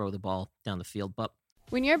ability to throw the ball down the field. But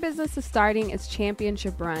when your business is starting its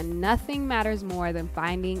championship run, nothing matters more than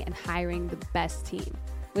finding and hiring the best team.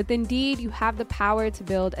 With Indeed, you have the power to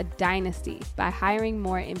build a dynasty by hiring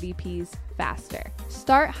more MVPs faster.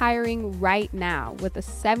 Start hiring right now with a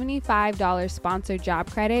 $75 sponsored job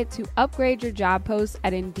credit to upgrade your job post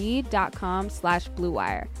at Indeed.com/Blue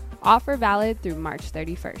Wire. Offer valid through March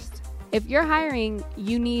 31st. If you're hiring,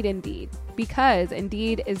 you need Indeed, because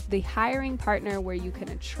Indeed is the hiring partner where you can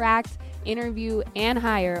attract, interview, and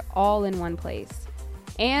hire all in one place.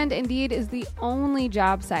 And Indeed is the only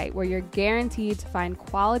job site where you're guaranteed to find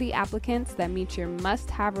quality applicants that meet your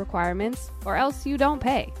must-have requirements, or else you don't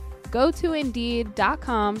pay. Go to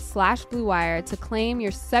Indeed.com/Blue Wire to claim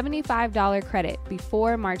your $75 credit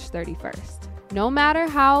before March 31st. No matter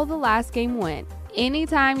how the last game went,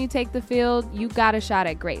 anytime you take the field, you got a shot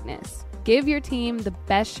at greatness. Give your team the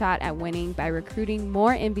best shot at winning by recruiting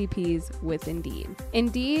more MVPs with Indeed.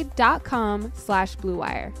 Indeed.com/Blue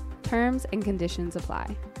Wire. Terms and conditions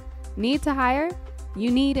apply. Need to hire?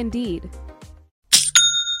 You need Indeed.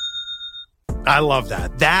 I love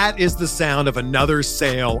that. That is the sound of another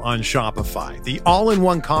sale on Shopify, the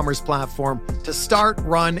all-in-one commerce platform to start,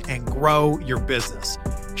 run, and grow your business.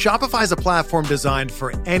 Shopify is a platform designed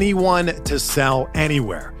for anyone to sell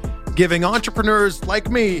anywhere, giving entrepreneurs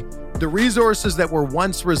like me the resources that were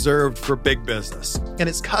once reserved for big business. And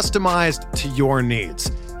it's customized to your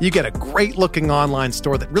needs. You get a great-looking online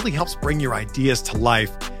store that really helps bring your ideas to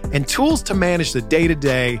life and tools to manage the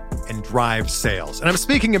day-to-day and drive sales. And I'm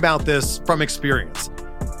speaking about this from experience.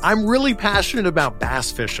 I'm really passionate about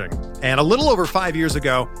bass fishing. And a little over 5 years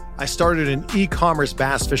ago, I started an e-commerce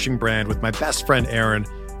bass fishing brand with my best friend, Aaron,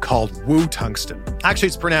 called Woo Tungsten. Actually,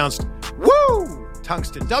 it's pronounced Woo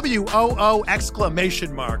Tungsten, W-O-O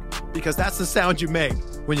exclamation mark, because that's the sound you make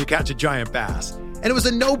when you catch a giant bass. And it was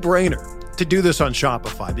a no-brainer to do this on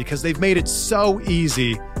Shopify because they've made it so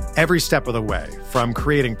easy every step of the way, from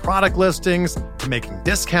creating product listings to making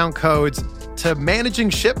discount codes to managing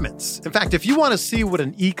shipments. In fact, if you want to see what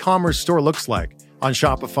an e-commerce store looks like on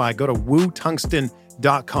Shopify, go to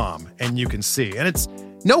wootungsten.com and you can see. And it's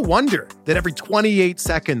no wonder that every 28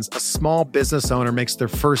 seconds, a small business owner makes their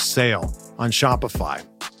first sale on Shopify.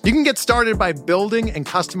 You can get started by building and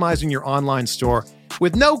customizing your online store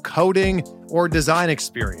with no coding or design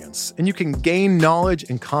experience, and you can gain knowledge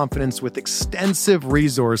and confidence with extensive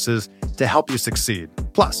resources to help you succeed.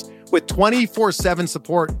 Plus, with 24/7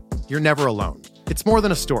 support, you're never alone. It's more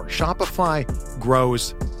than a store. Shopify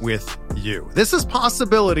grows with you. This is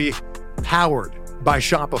possibility powered by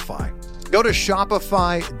Shopify. Go to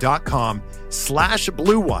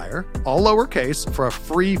shopify.com/Blue Wire, all lowercase, for a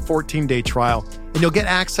free 14-day trial, and you'll get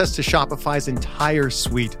access to Shopify's entire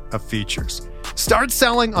suite of features. Start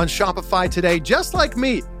selling on Shopify today, just like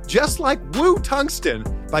me, just like Woo Tungsten,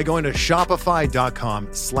 by going to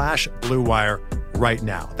shopify.com/Blue Wire right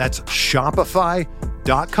now. That's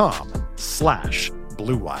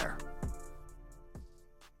shopify.com/Blue Wire.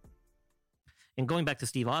 And going back to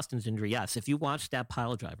Steve Austin's injury, yes, if you watch that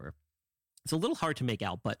pile driver, it's a little hard to make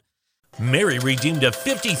out, but Mary redeemed a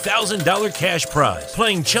 $50,000 cash prize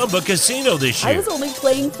playing Chumba Casino this year. I was only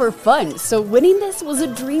playing for fun, so winning this was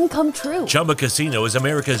a dream come true. Chumba Casino is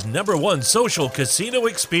America's #1 social casino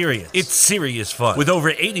experience. It's serious fun. With over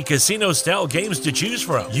 80 casino-style games to choose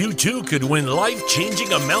from, you too could win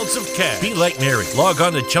life-changing amounts of cash. Be like Mary. Log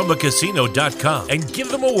on to ChumbaCasino.com and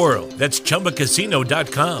give them a whirl. That's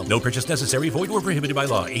ChumbaCasino.com. No purchase necessary. Void or prohibited by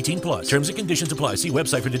law. 18+. Terms and conditions apply. See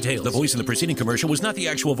website for details. The voice in the preceding commercial was not the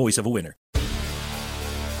actual voice of a winner.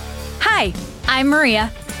 Hi, I'm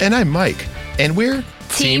Maria. And I'm Mike. And we're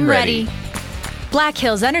Team Ready. Black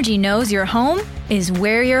Hills Energy knows your home is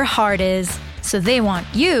where your heart is, so they want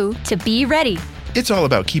you to be ready. It's all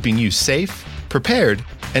about keeping you safe, prepared,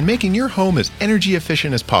 and making your home as energy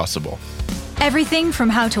efficient as possible. Everything from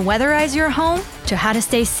how to weatherize your home to how to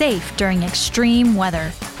stay safe during extreme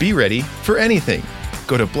weather. Be ready for anything.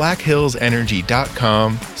 Go to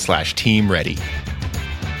blackhillsenergy.com/Team Ready.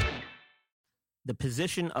 the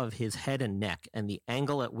position of his head and neck and the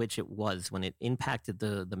angle at which it was when it impacted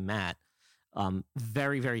the mat,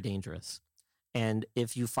 very, very dangerous. And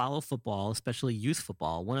if you follow football, especially youth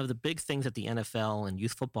football, one of the big things that the NFL and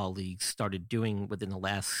youth football leagues started doing within the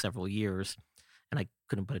last several years, and I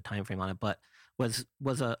couldn't put a time frame on it, but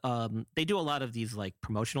they do a lot of these like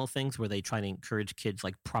promotional things where they try to encourage kids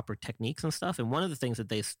like proper techniques and stuff. And one of the things that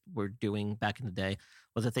they were doing back in the day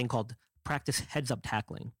was a thing called practice heads up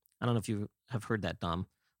tackling. I don't know if you have heard that, Dom.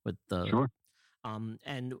 Sure.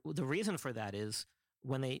 And the reason for that is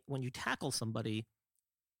when you tackle somebody,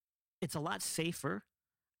 it's a lot safer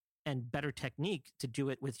and better technique to do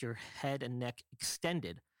it with your head and neck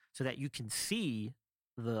extended so that you can see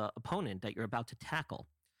the opponent that you're about to tackle.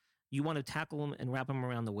 You want to tackle him and wrap him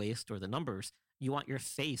around the waist or the numbers. You want your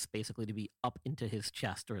face basically to be up into his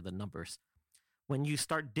chest or the numbers. When you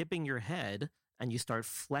start dipping your head and you start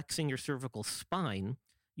flexing your cervical spine,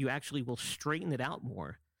 you actually will straighten it out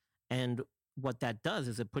more. And what that does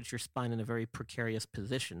is it puts your spine in a very precarious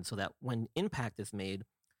position so that when impact is made,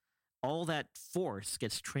 all that force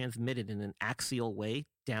gets transmitted in an axial way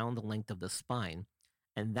down the length of the spine.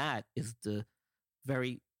 And that is the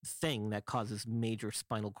very thing that causes major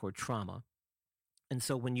spinal cord trauma. And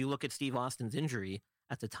so when you look at Steve Austin's injury,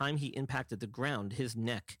 at the time he impacted the ground, his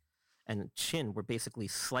neck and chin were basically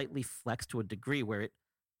slightly flexed to a degree where it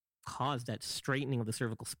caused that straightening of the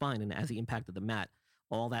cervical spine. And as he impacted the mat,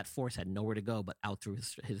 all that force had nowhere to go but out through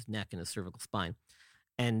his neck and his cervical spine.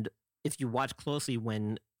 And if you watch closely,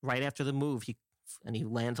 when right after the move, he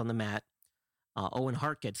lands on the mat, Owen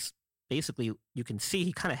Hart gets basically, you can see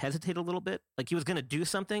he kind of hesitated a little bit, like he was going to do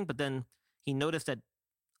something, but then he noticed that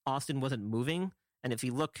Austin wasn't moving, And if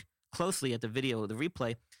you look closely at the video, the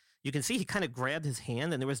replay, you can see he kind of grabbed his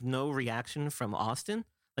hand and there was no reaction from Austin.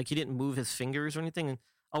 Like he didn't move his fingers or anything. And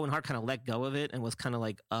Owen Hart kind of let go of it and was kind of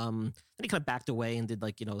like, then he kind of backed away and did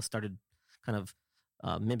started kind of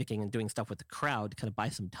mimicking and doing stuff with the crowd to kind of buy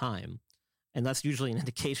some time. And that's usually an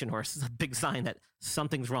indication or a big sign that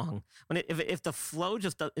something's wrong. If the flow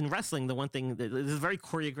just in wrestling, the one thing that is very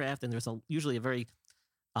choreographed and there's usually a very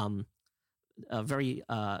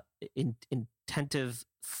intentive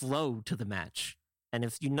flow to the match. And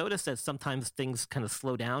if you notice that sometimes things kind of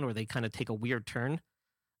slow down or they kind of take a weird turn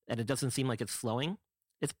and it doesn't seem like it's flowing,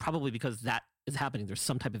 it's probably because that is happening. There's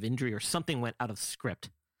some type of injury or something went out of script.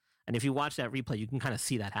 And if you watch that replay, you can kind of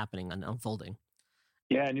see that happening and unfolding.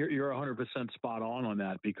 Yeah, and you're 100% spot on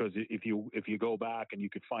that, because if you go back and you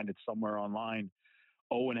could find it somewhere online,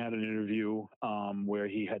 Owen had an interview where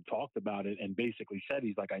he had talked about it and basically said,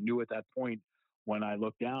 he's like, I knew at that point when I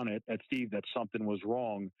looked down at Steve that something was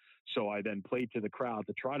wrong. So I then played to the crowd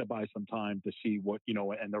to try to buy some time to see what,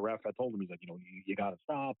 and the ref had told him, he's like, you got to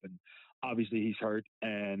stop. And obviously he's hurt.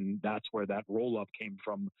 And that's where that roll up came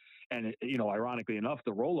from. And, ironically enough,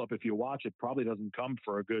 the roll up, if you watch it, probably doesn't come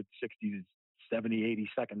for a good 60, 70, 80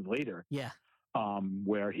 seconds later. Yeah.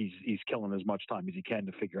 Where he's killing as much time as he can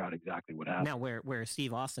to figure out exactly what happened. Now, where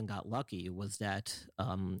Steve Austin got lucky was that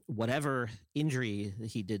whatever injury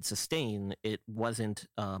he did sustain, it wasn't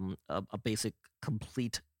a basic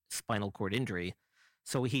complete spinal cord injury.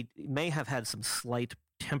 So he may have had some slight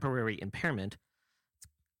temporary impairment.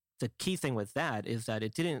 The key thing with that is that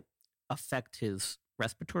it didn't affect his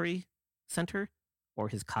respiratory center or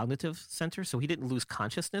his cognitive center. So he didn't lose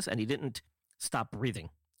consciousness and he didn't stop breathing.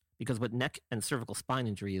 Because with neck and cervical spine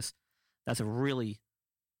injuries, that's a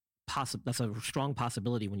strong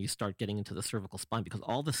possibility when you start getting into the cervical spine, because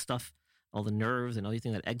all the stuff, all the nerves and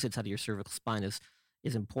everything that exits out of your cervical spine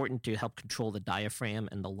is important to help control the diaphragm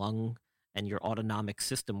and the lung and your autonomic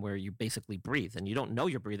system where you basically breathe. And you don't know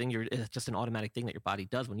you're breathing. It's just an automatic thing that your body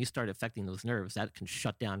does. When you start affecting those nerves, that can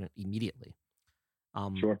shut down immediately.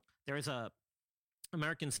 Sure. There is a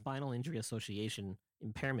American Spinal Injury Association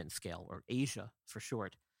impairment scale, or ASIA for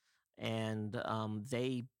short. And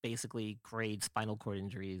they basically grade spinal cord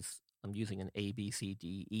injuries using an A, B, C,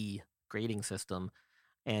 D, E grading system.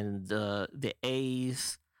 And the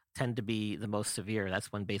A's tend to be the most severe.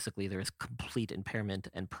 That's when basically there is complete impairment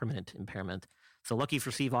and permanent impairment. So lucky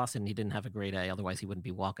for Steve Austin, he didn't have a grade A. Otherwise, he wouldn't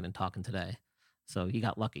be walking and talking today. So he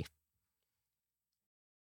got lucky.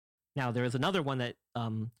 Now, there is another one that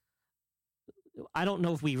I don't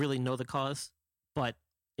know if we really know the cause, but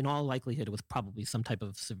in all likelihood, it was probably some type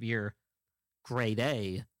of severe grade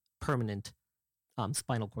A permanent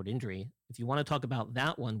spinal cord injury. If you want to talk about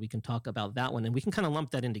that one, we can talk about that one. And we can kind of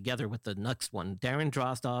lump that in together with the next one, Darren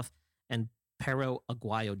Drozdoff and Pero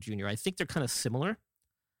Aguayo Jr. I think they're kind of similar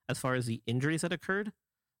as far as the injuries that occurred.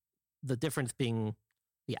 The difference being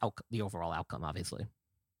the overall outcome, obviously. Do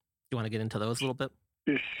you want to get into those a little bit?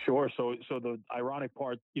 Sure. So the ironic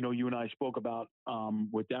part, you and I spoke about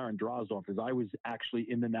with Darren Drozdoff is I was actually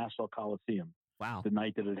in the Nassau Coliseum. Wow. The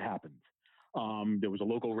night that it happened. There was a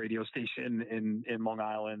local radio station in Long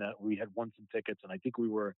Island that we had won some tickets, and I think we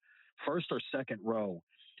were first or second row.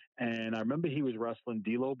 And I remember he was wrestling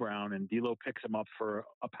D'Lo Brown, and D'Lo picks him up for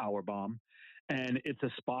a power bomb. And it's a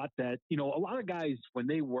spot that, a lot of guys, when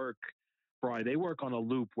they work, Brian, they work on a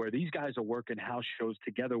loop where these guys are working house shows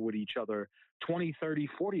together with each other 20, 30,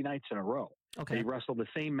 40 nights in a row. Okay. They wrestle the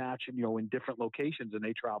same match, in different locations, and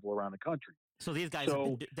they travel around the country. So these guys,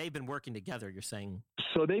 they've been working together, you're saying?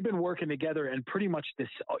 So they've been working together, and pretty much this,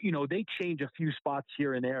 they change a few spots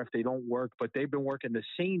here and there if they don't work, but they've been working the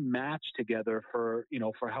same match together for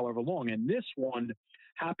however long. And this one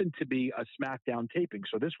happened to be a SmackDown taping.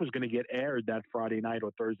 So this was going to get aired that Friday night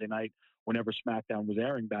or Thursday night, whenever SmackDown was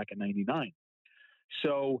airing back in '99.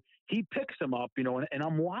 So he picks him up, and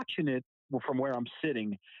I'm watching it from where I'm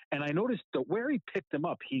sitting, and I noticed that where he picked him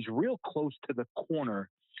up, he's real close to the corner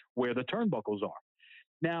where the turnbuckles are.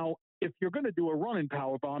 Now, if you're going to do a running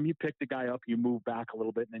power bomb, you pick the guy up, you move back a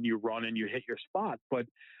little bit, and then you run and you hit your spot. But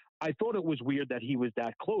I thought it was weird that he was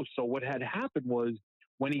that close. So what had happened was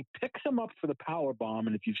when he picks him up for the power bomb,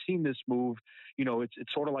 and if you've seen this move,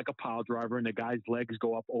 it's sort of like a pile driver, and the guy's legs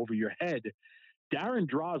go up over your head. Darren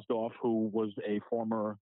Drozdoff, who was a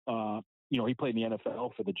former, he played in the NFL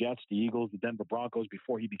for the Jets, the Eagles, the Denver Broncos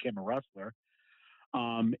before he became a wrestler.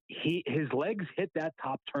 His legs hit that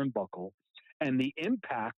top turnbuckle, and the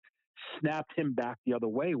impact snapped him back the other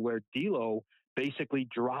way, where D'Lo basically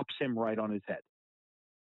drops him right on his head.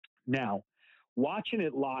 Now, watching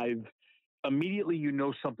it live, immediately you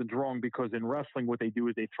know something's wrong, because in wrestling what they do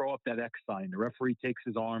is they throw up that X sign. The referee takes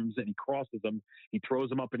his arms and he crosses them. He throws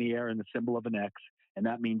them up in the air in the symbol of an X, and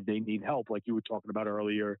that means they need help, like you were talking about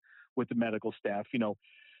earlier with the medical staff. So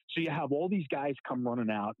you have all these guys come running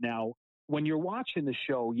out. Now, when you're watching the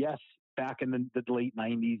show, yes, back in the late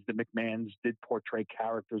 90s, the McMahons did portray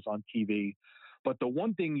characters on TV. But the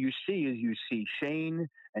one thing you see is you see Shane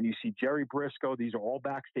and you see Jerry Briscoe. These are all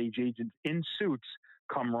backstage agents in suits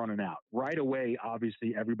come running out. Right away,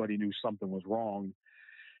 obviously, everybody knew something was wrong.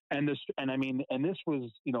 And this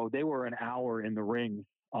was, they were an hour in the ring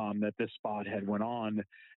that this spot had went on.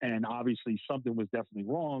 And obviously something was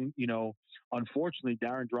definitely wrong. Unfortunately,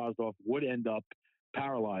 Darren Drozdov would end up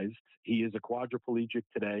paralyzed. He is a quadriplegic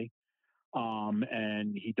today.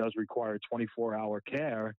 And he does require 24-hour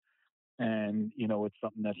care. And, it's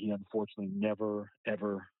something that he unfortunately never,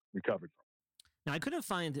 ever recovered from. Now, I couldn't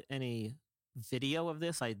find any video of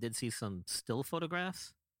this. I did see some still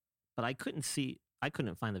photographs, but I couldn't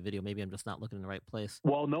find the video. Maybe I'm just not looking in the right place.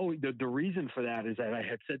 Well, no, the reason for that is that I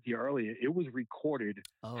had said to you earlier, it was recorded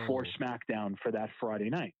for SmackDown for that Friday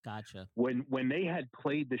night. Gotcha. When they had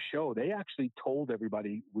played the show, they actually told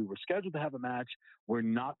everybody we were scheduled to have a match. We're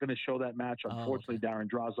not going to show that match. Unfortunately, Darren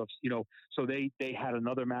Drozdov, so they had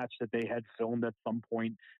another match that they had filmed at some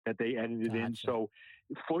point that they edited in. So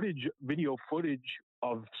video footage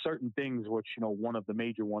of certain things, which, one of the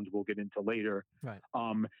major ones we'll get into later, right,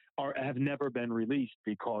 have never been released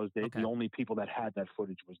because the only people that had that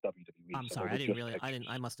footage was WWE. I'm sorry,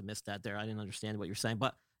 I must have missed that there. I didn't understand what you're saying,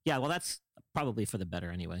 but yeah, well, that's probably for the better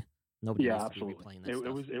anyway. Nobody needs to be replaying that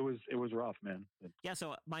stuff. It was rough, man. Yeah,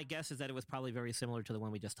 so my guess is that it was probably very similar to the one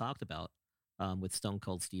we just talked about with Stone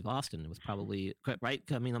Cold Steve Austin. It was probably right.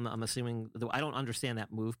 I mean, I'm assuming I don't understand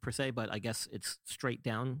that move per se, but I guess it's straight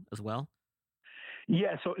down as well.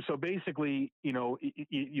 Yeah, so basically,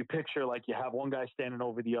 you picture like you have one guy standing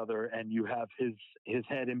over the other, and you have his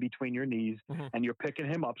head in between your knees, and you're picking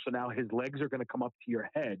him up. So now his legs are going to come up to your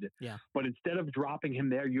head. Yeah. But instead of dropping him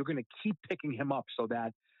there, you're going to keep picking him up so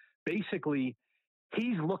that basically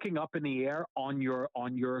he's looking up in the air on your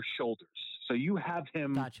shoulders. So you have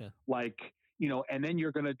him and then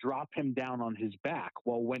you're going to drop him down on his back.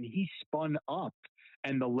 Well, when he spun up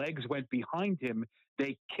and the legs went behind him,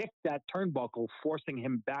 they kicked that turnbuckle, forcing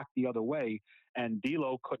him back the other way, and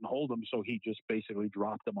D'Lo couldn't hold him, so he just basically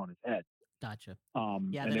dropped him on his head. Gotcha.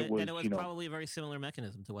 Yeah, then it was probably a very similar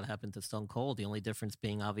mechanism to what happened to Stone Cold. The only difference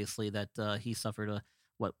being obviously that he suffered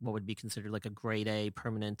what would be considered like a grade A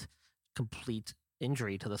permanent complete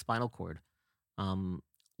injury to the spinal cord. And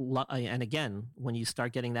again, when you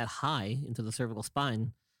start getting that high into the cervical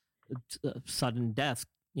spine, sudden death,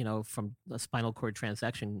 from a spinal cord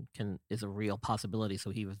transection is a real possibility.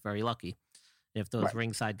 So he was very lucky. If those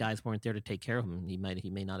ringside guys weren't there to take care of him, he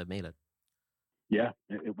may not have made it. Yeah,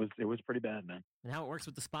 it was pretty bad, man. And how it works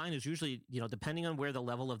with the spine is usually, depending on where the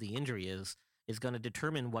level of the injury is going to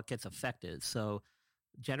determine what gets affected. So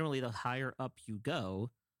generally, the higher up you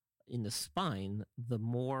go in the spine, the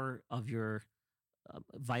more of your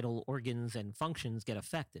vital organs and functions get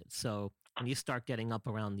affected. So when you start getting up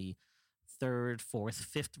around the third, fourth,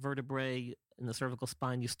 fifth vertebrae in the cervical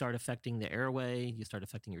spine, you start affecting the airway, you start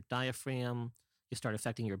affecting your diaphragm, you start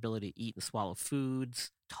affecting your ability to eat and swallow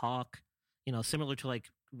foods, talk, similar to like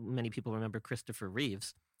many people remember Christopher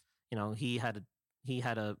Reeves. He had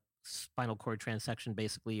a spinal cord transection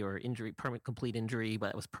basically, or injury, complete injury,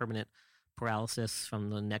 but it was permanent paralysis from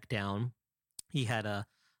the neck down. He had a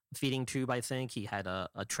feeding tube, I think. He had a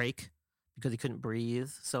trach because he couldn't breathe.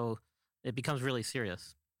 So it becomes really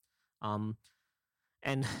serious.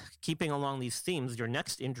 And keeping along these themes, your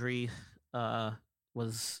next injury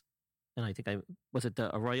was, and I think was it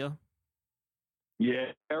the Arroyo?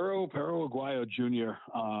 Yeah, Pero Aguayo Jr.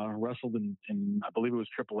 Wrestled in I believe it was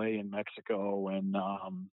AAA in Mexico, and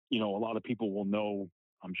a lot of people will know,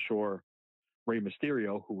 I'm sure, Rey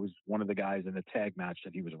Mysterio, who was one of the guys in the tag match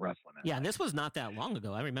that he was wrestling in. Yeah, and this was not that long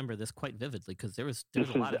ago. I remember this quite vividly because there was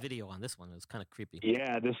a lot of video on this one. It was kind of creepy.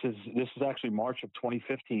 Yeah, this is actually March of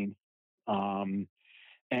 2015.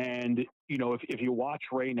 And if you watch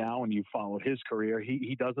Ray now and you follow his career,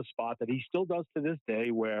 he does a spot that he still does to this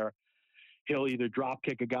day where he'll either drop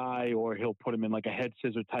kick a guy or he'll put him in like a head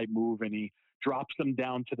scissor type move, and he drops them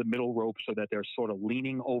down to the middle rope so that they're sort of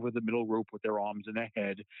leaning over the middle rope with their arms in their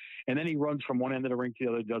head. And then he runs from one end of the ring to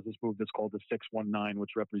the other, does this move that's called the 619,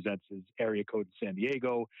 which represents his area code in San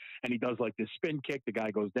Diego. And he does like this spin kick. The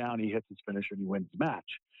guy goes down, he hits his finisher, and he wins the match.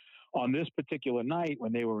 On this particular night,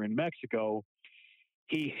 when they were in Mexico,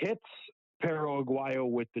 he hits Pero Aguayo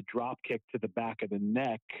with the drop kick to the back of the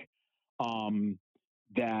neck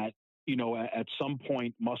that at some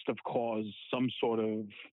point must have caused some sort of,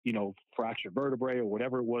 fractured vertebrae or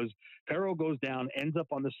whatever it was. Perro goes down, ends up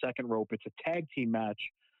on the second rope. It's a tag team match.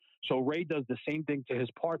 So Ray does the same thing to his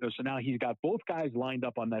partner. So now he's got both guys lined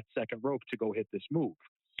up on that second rope to go hit this move.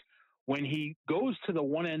 When he goes to the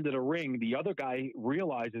one end of the ring, the other guy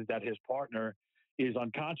realizes that his partner is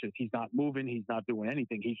unconscious. He's not moving. He's not doing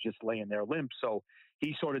anything. He's just laying there limp. So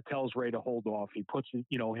he sort of tells Ray to hold off. He puts,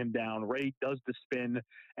 him down. Ray does the spin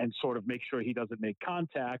and sort of makes sure he doesn't make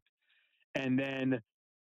contact. And then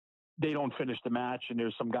they don't finish the match, and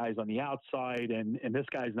there's some guys on the outside, and this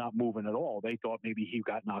guy's not moving at all. They thought maybe he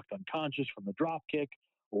got knocked unconscious from the drop kick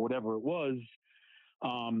or whatever it was.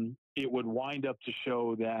 It would wind up to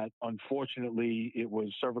show that, unfortunately, it was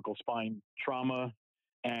cervical spine trauma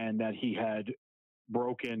and that he had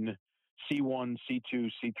broken C1, C2,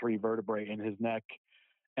 C3 vertebrae in his neck,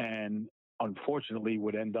 and unfortunately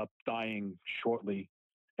would end up dying shortly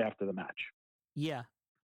after the match. Yeah.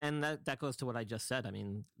 And that goes to what I just said. I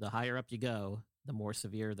mean, the higher up you go, the more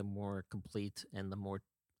severe, the more complete, and the more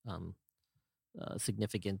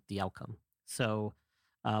significant the outcome. So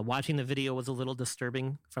watching the video was a little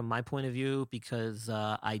disturbing from my point of view because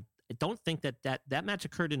I don't think that match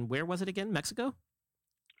occurred in, where was it again? Mexico?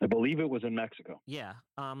 I believe it was in Mexico. Yeah.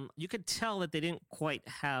 You could tell that they didn't quite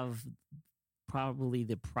have probably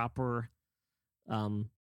the proper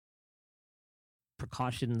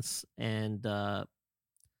precautions and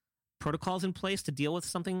protocols in place to deal with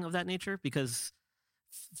something of that nature, because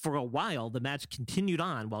for a while the match continued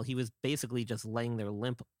on while he was basically just laying there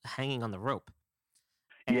limp, hanging on the rope.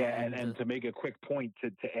 And to make a quick point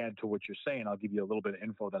to add to what you're saying, I'll give you a little bit of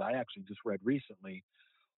info that I actually just read recently.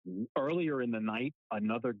 Earlier in the night,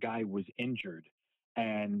 another guy was injured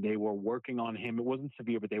and they were working on him. It wasn't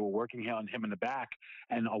severe, but they were working on him in the back.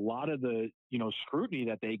 And a lot of the, scrutiny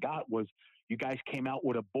that they got was, you guys came out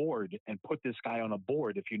with a board and put this guy on a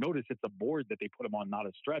board. If you notice, it's a board that they put him on, not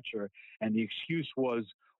a stretcher. And the excuse was,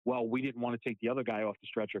 well, we didn't want to take the other guy off the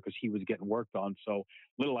stretcher because he was getting worked on. So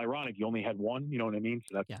a little ironic. You only had one, you know what I mean?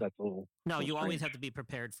 So that's a little. No, you strange. always have to be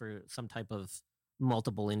prepared for some type of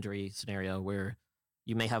multiple injury scenario where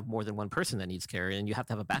you may have more than one person that needs care, and you have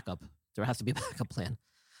to have a backup. There has to be a backup plan.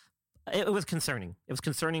 It was concerning. It was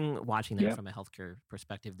concerning watching that from a healthcare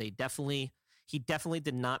perspective. He definitely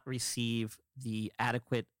did not receive the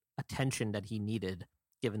adequate attention that he needed,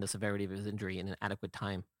 given the severity of his injury, in an adequate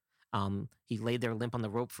time. He laid there limp on the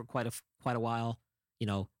rope for quite a while.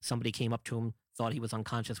 Somebody came up to him, thought he was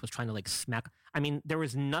unconscious, was trying to smack. I mean, there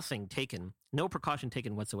was nothing taken, no precaution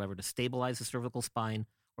taken whatsoever to stabilize the cervical spine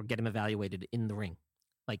or get him evaluated in the ring.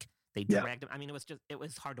 They dragged him. I mean, it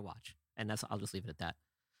was hard to watch, and I'll just leave it at that.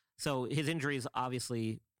 So his injuries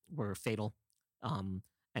obviously were fatal.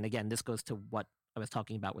 And again, this goes to what I was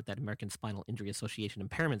talking about with that American Spinal Injury Association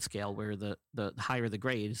impairment scale, where the higher the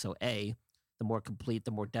grade, so A, the more complete,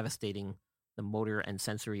 the more devastating the motor and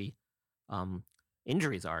sensory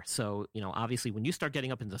injuries are. So, obviously when you start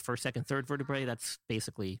getting up into the first, second, third vertebrae, that's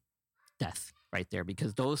basically death right there,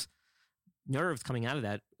 because those nerves coming out of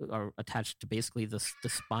that are attached to basically the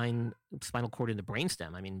spinal cord in the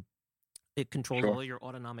brainstem. I mean, it controls all your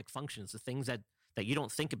autonomic functions, the things that you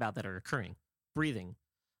don't think about that are occurring. Breathing,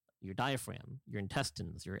 your diaphragm, your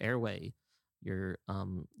intestines, your airway, your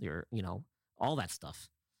all that stuff.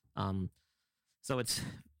 So it's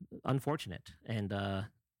unfortunate, and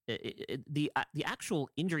the actual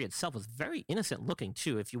injury itself was very innocent looking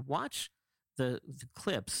too. If you watch the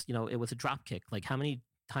clips, it was a drop kick. How many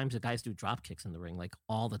times do guys do drop kicks in the ring?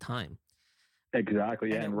 All the time.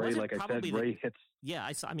 Exactly. Yeah, and Ray, like I said, Ray hits. Yeah,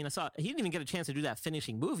 I saw. He didn't even get a chance to do that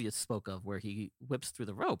finishing move you spoke of, where he whips through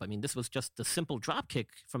the rope. I mean, this was just a simple drop kick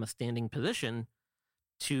from a standing position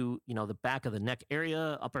to the back of the neck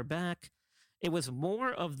area, upper back. It was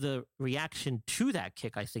more of the reaction to that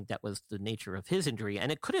kick, I think, that was the nature of his injury, and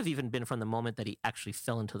it could have even been from the moment that he actually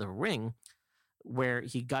fell into the ring, where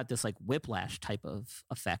he got this whiplash type of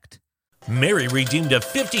effect. Mary redeemed a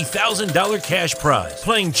 $50,000 cash prize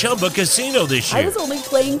playing Chumba Casino this year. I was only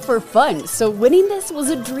playing for fun, so winning this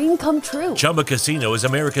was a dream come true. Chumba Casino is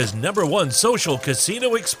America's #1 social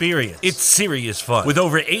casino experience. It's serious fun. With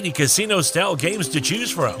over 80 casino-style games to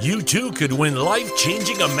choose from, you too could win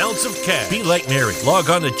life-changing amounts of cash. Be like Mary. Log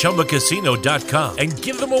on to ChumbaCasino.com and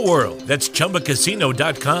give them a whirl. That's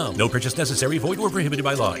ChumbaCasino.com. No purchase necessary. Void where prohibited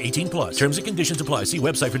by law. 18+. Terms and conditions apply. See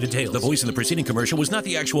website for details. The voice in the preceding commercial was not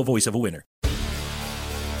the actual voice of a winner.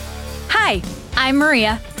 Hi, I'm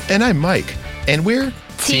Maria. And I'm Mike. And we're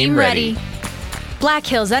Team Ready. Black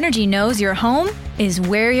Hills Energy knows your home is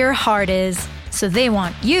where your heart is, so they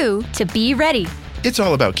want you to be ready. It's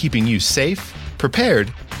all about keeping you safe,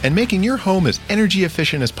 prepared, and making your home as energy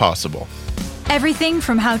efficient as possible. Everything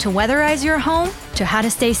from how to weatherize your home to how to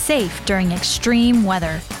stay safe during extreme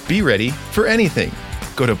weather. Be ready for anything.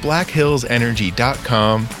 Go to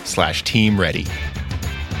blackhillsenergy.com/team ready.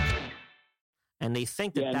 And they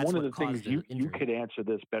think that and that's one of what the things caused the you injury. could answer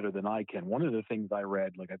this better than I can. One of the things I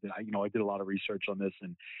read, like I did a lot of research on this,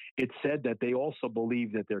 and it said that they also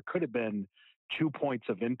believe that there could have been 2 points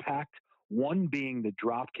of impact. One being the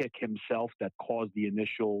drop kick himself that caused the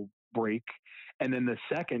initial break, and then the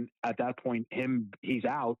second, at that point, he's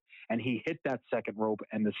out and he hit that second rope,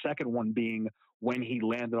 and the second one being when he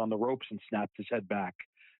landed on the ropes and snapped his head back,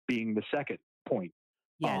 being the second point.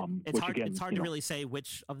 Yeah, it's which hard. again, It's hard to really say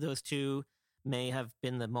which of those two may have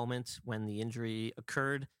been the moment when the injury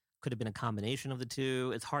occurred. Could have been a combination of the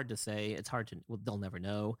two. It's hard to say. It's hard to. Well, they'll never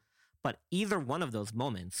know. But either one of those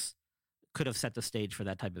moments could have set the stage for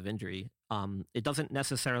that type of injury. It doesn't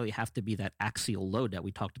necessarily have to be that axial load that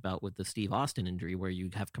we talked about with the Steve Austin injury, where you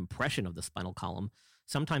have compression of the spinal column.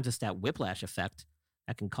 Sometimes it's that whiplash effect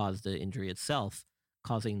that can cause the injury itself,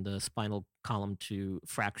 causing the spinal column to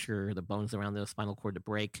fracture, the bones around the spinal cord to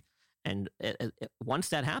break. And once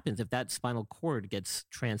that happens, if that spinal cord gets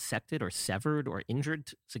transected or severed or injured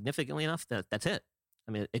significantly enough, that's it.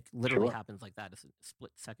 I mean, it literally happens like that. It's a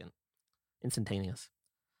split second, instantaneous,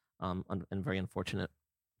 and very unfortunate.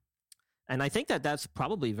 And I think that's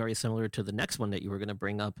probably very similar to the next one that you were going to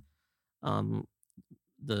bring up,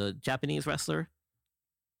 the Japanese wrestler.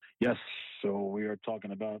 Yes. So we are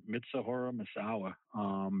talking about Mitsuhiro Misawa.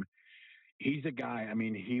 He's a guy, I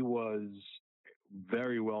mean, he was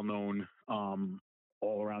very well known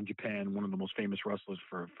all around Japan, one of the most famous wrestlers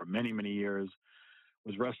for many, many years.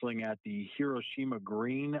 Was wrestling at the Hiroshima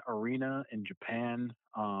Green Arena in Japan.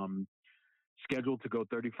 Scheduled to go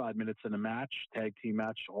 35 minutes in a match, tag team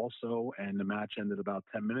match also, and the match ended about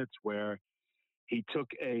 10 minutes where he took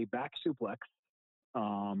a back suplex,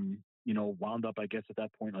 wound up, I guess, at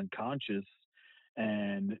that point unconscious.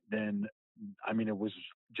 And then, I mean,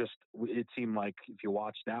 it seemed like if you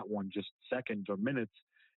watch that one, just seconds or minutes,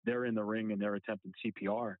 they're in the ring and they're attempting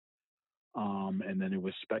CPR. And then it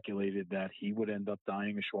was speculated that he would end up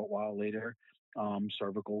dying a short while later.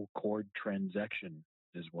 Cervical cord transection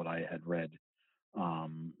is what I had read.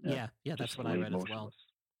 Yeah, that's what I read as well.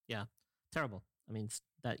 Yeah, terrible. I mean,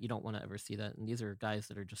 that you don't want to ever see that. And these are guys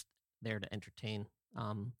that are just there to entertain.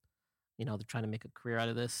 They're trying to make a career out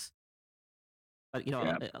of this. But,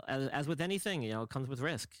 as with anything, it comes with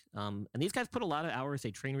risk. And these guys put a lot of hours.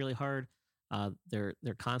 They train really hard. They're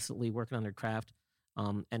constantly working on their craft.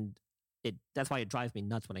 And that's why it drives me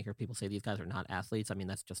nuts when I hear people say these guys are not athletes. I mean,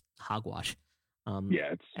 that's just hogwash.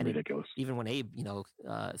 It's ridiculous. Even when Abe,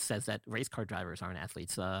 says that race car drivers aren't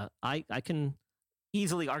athletes, I can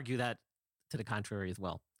easily argue that to the contrary as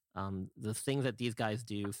well. The things that these guys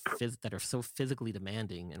do that are so physically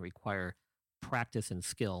demanding and require practice and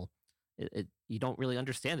skill, you don't really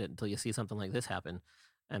understand it until you see something like this happen.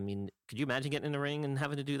 I mean, could you imagine getting in the ring and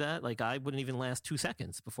having to do that? Like, I wouldn't even last 2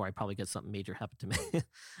 seconds before I probably get something major happen to me.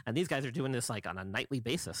 And these guys are doing this like on a nightly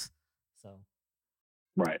basis. So,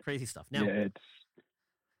 right, crazy stuff. Now,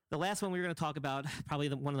 the last one we were going to talk about, probably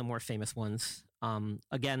one of the more famous ones.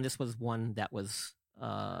 Again, this was one that was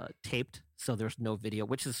taped, so there's no video,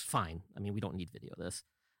 which is fine. I mean, we don't need video of this.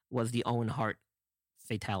 Was the Owen Hart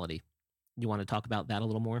fatality. You want to talk about that a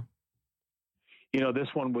little more? This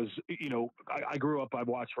one was, I grew up, I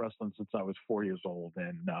watched wrestling since I was 4 years old.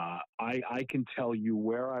 And I can tell you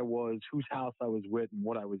where I was, whose house I was with, and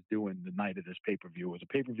what I was doing the night of this pay-per-view. It was a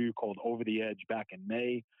pay-per-view called Over the Edge back in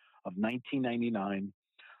May of 1999.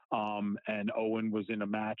 And Owen was in a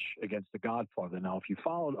match against the Godfather. Now, if you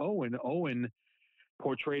followed Owen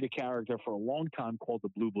portrayed a character for a long time called the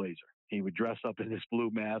Blue Blazer. He would dress up in this blue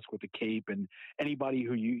mask with a cape, and anybody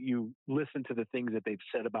who you listen to the things that they've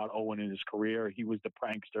said about Owen in his career, he was the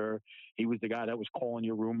prankster. He was the guy that was calling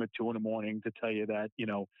your room at 2 a.m. to tell you that,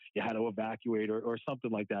 you had to evacuate or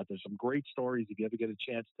something like that. There's some great stories if you ever get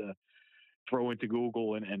a chance to throw into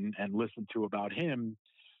Google and listen to about him.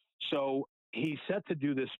 So he's set to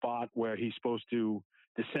do this spot where he's supposed to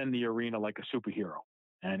descend the arena like a superhero.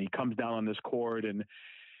 And he comes down on this cord and,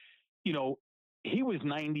 he was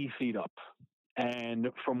 90 feet up. And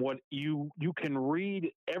from what you can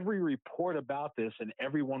read every report about this, and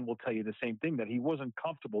everyone will tell you the same thing, that he wasn't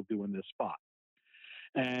comfortable doing this spot.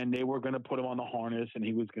 And they were going to put him on the harness and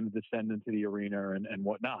he was going to descend into the arena and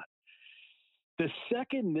whatnot. The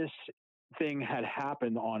second this thing had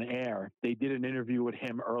happened on air, they did an interview with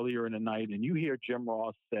him earlier in the night, and you hear Jim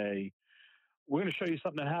Ross say, "We're going to show you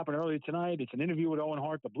something that happened earlier tonight. It's an interview with Owen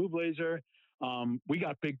Hart, the Blue Blazer. We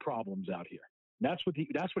got big problems out here." That's what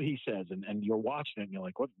he says. And you're watching it and you're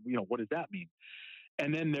like, what does that mean?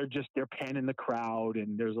 And then they're panning the crowd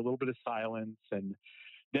and there's a little bit of silence. And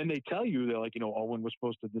then they tell you, they're like, Owen was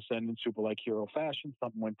supposed to descend in super-like hero fashion.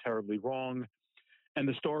 Something went terribly wrong. And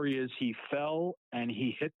the story is he fell and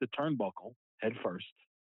he hit the turnbuckle head first.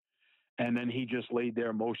 And then he just laid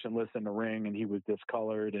there motionless in the ring and he was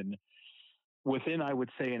discolored. And within, I would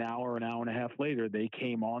say, an hour and a half later, they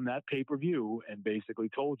came on that pay-per-view and basically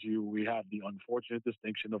told you, we have the unfortunate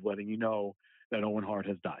distinction of letting you know that Owen Hart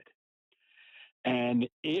has died. And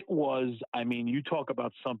it was, you talk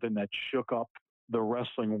about something that shook up the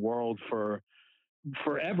wrestling world for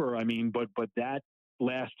forever. But that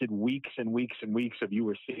lasted weeks and weeks and weeks of you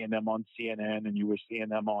were seeing them on CNN and you were seeing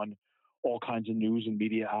them on all kinds of news and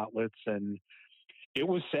media outlets. And it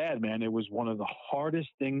was sad, man. It was one of the hardest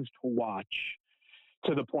things to watch,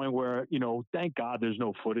 to the point where, thank God there's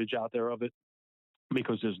no footage out there of it,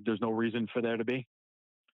 because there's no reason for there to be.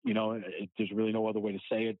 There's really no other way to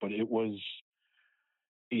say it, but it was,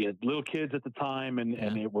 he had little kids at the time, and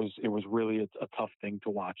it was really a tough thing to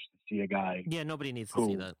watch, to see a guy. Yeah, nobody needs to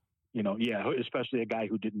see that. Especially a guy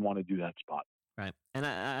who didn't want to do that spot. Right. And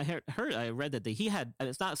I read that he had, and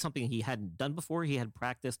it's not something he hadn't done before. He had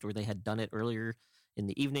practiced, or they had done it earlier in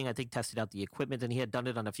the evening, I think, tested out the equipment, and he had done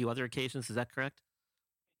it on a few other occasions. Is that correct?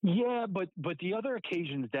 Yeah, but the other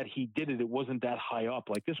occasions that he did it, it wasn't that high up.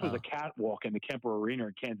 Like, this was a catwalk in the Kemper Arena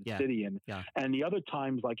in Kansas City. And the other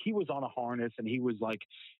times, like, he was on a harness and he was like,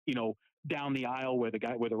 down the aisle where the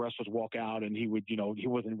wrestlers walk out, and he would, he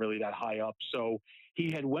wasn't really that high up. So he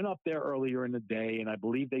had went up there earlier in the day, and I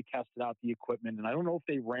believe they tested out the equipment, and I don't know if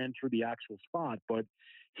they ran through the actual spot, but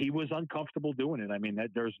he was uncomfortable doing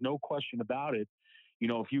it. There's no question about it.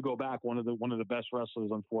 If you go back, one of the best wrestlers,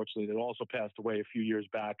 unfortunately, that also passed away a few years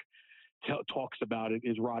back, talks about it,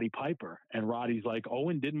 is Roddy Piper. And Roddy's like,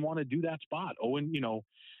 Owen didn't want to do that spot. Owen,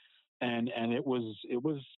 and it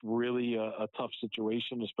was really a tough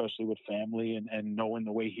situation, especially with family and knowing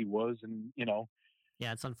the way he was. And,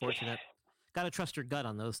 yeah, it's unfortunate. Got to trust your gut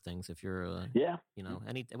on those things. If you're,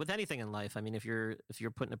 with anything in life. If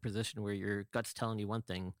you're put in a position where your gut's telling you one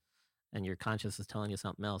thing and your conscience is telling you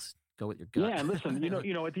something else, go with your gut. Yeah, and listen,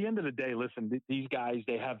 at the end of the day, these guys,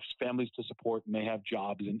 they have families to support and they have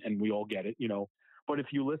jobs, and we all get it, But if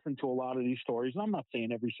you listen to a lot of these stories, and I'm not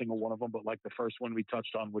saying every single one of them, but like the first one we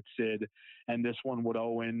touched on with Sid, and this one with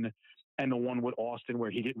Owen, and the one with Austin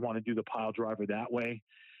where he didn't want to do the pile driver that way.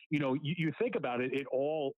 You think about it, it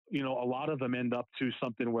all, a lot of them end up to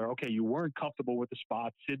something where, okay, you weren't comfortable with the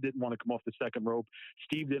spot. Sid didn't want to come off the second rope.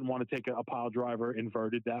 Steve didn't want to take a pile driver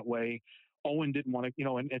inverted that way. Owen didn't want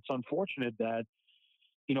to, and it's unfortunate that,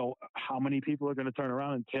 how many people are going to turn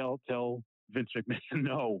around and tell Vince McMahon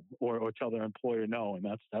no, or tell their employer no. And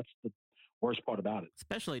that's the worst part about it.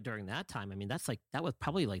 Especially during that time. That was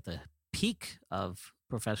probably like the peak of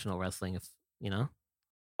professional wrestling,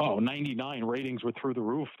 Oh, 99 ratings were through the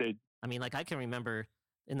roof. I can remember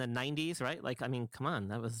in the 90s, right? Come on.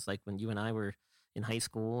 That was like when you and I were in high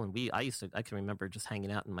school, and I can remember just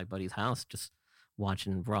hanging out in my buddy's house, just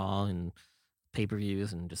watching Raw and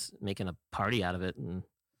pay-per-views and just making a party out of it. And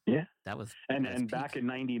yeah, that was, and back in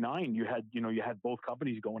 99, you had both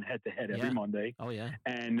companies going head to head every Monday. Oh yeah.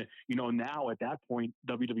 And, now at that point,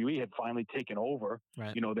 WWE had finally taken over.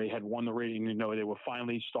 Right. They had won the rating, they were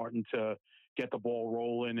finally starting to get the ball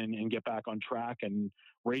rolling and get back on track, and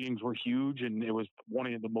ratings were huge. And it was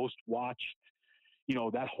one of the most watched,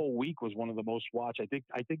 that whole week was one of the most watched.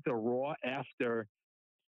 I think the Raw after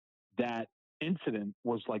that incident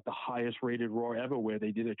was like the highest rated Raw ever, where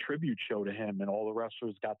they did a tribute show to him and all the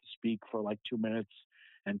wrestlers got to speak for like 2 minutes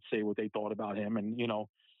and say what they thought about him. And,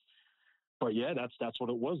 but yeah, that's what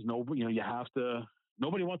it was. Nobody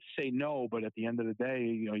wants to say no, but at the end of the day,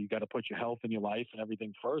 you got to put your health and your life and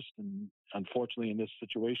everything first. And unfortunately in this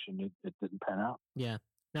situation, it didn't pan out. Yeah.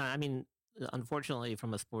 No, unfortunately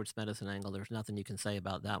from a sports medicine angle, there's nothing you can say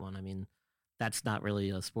about that one. That's not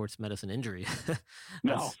really a sports medicine injury.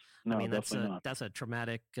 No, that's a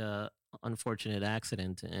traumatic, unfortunate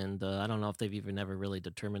accident. And I don't know if they've even ever really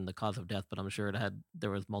determined the cause of death, but I'm sure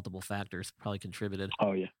there was multiple factors probably contributed.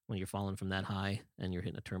 Oh yeah. When you're falling from that high and you're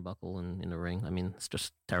hitting a turnbuckle and in the ring. It's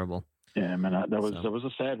just terrible. Yeah, man, that was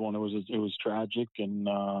a sad one. It was tragic. And,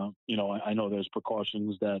 I know there's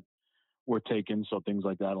precautions that were taken, so things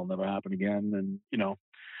like that will never happen again. And,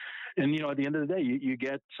 at the end of the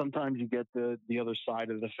day, sometimes you get the other side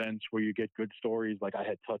of the fence where you get good stories. Like I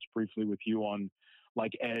had touched briefly with you on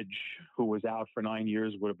like Edge, who was out for 9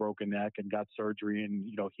 years with a broken neck and got surgery. And,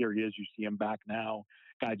 here he is, you see him back now.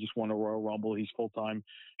 Guy just won a Royal Rumble. He's full-time.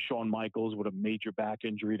 Shawn Michaels with a major back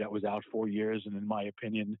injury that was out 4 years. And in my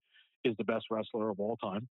opinion, is the best wrestler of all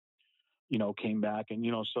time, came back. And,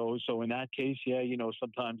 so in that case, yeah,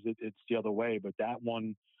 sometimes it's the other way. But that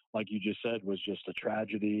one, like you just said, was just a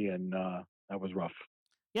tragedy, and that was rough.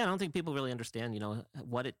 Yeah, I don't think people really understand,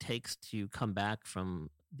 what it takes to come back from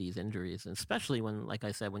these injuries, and especially when, like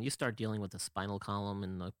I said, when you start dealing with the spinal column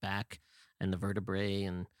and the back and the vertebrae,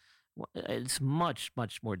 and it's much,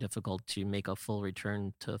 much more difficult to make a full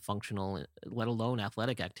return to functional, let alone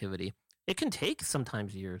athletic activity. It can take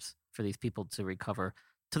sometimes years for these people to recover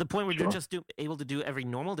to the point where Sure. you're just able to do every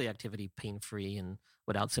normal day activity pain-free and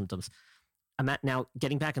without symptoms. Now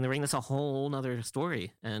getting back in the ring, that's a whole nother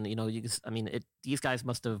story. And, these guys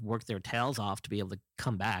must have worked their tails off to be able to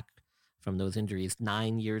come back from those injuries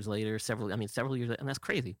 9 years later, several years later, and that's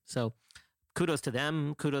crazy. So kudos to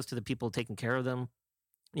them. Kudos to the people taking care of them.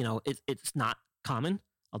 It's not common.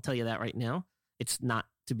 I'll tell you that right now. It's not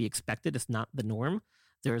to be expected. It's not the norm.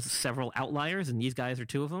 There's several outliers, and these guys are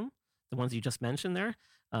two of them, the ones you just mentioned there,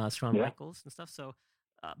 Shawn Michaels and stuff. So,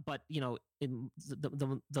 but, in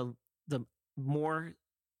the more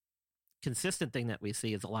consistent thing that we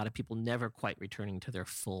see is a lot of people never quite returning to their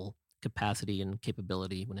full capacity and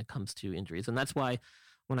capability when it comes to injuries. And that's why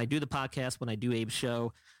when I do the podcast, when I do Abe's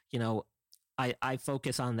show, I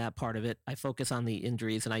focus on that part of it. I focus on the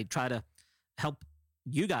injuries, and I try to help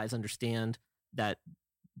you guys understand that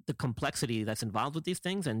the complexity that's involved with these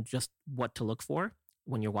things and just what to look for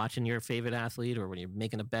when you're watching your favorite athlete, or when you're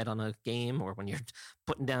making a bet on a game, or when you're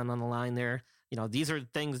putting down on the line there. These are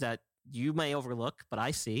things that you may overlook, but I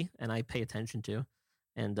see and I pay attention to.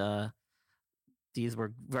 And these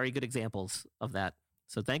were very good examples of that.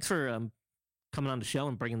 So thanks for coming on the show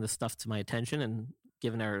and bringing this stuff to my attention and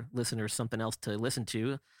giving our listeners something else to listen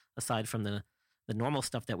to aside from the normal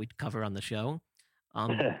stuff that we cover on the show.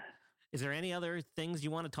 Is there any other things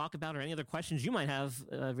you want to talk about, or any other questions you might have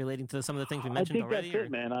relating to some of the things we mentioned already? I think that's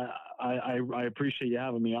it, man. I appreciate you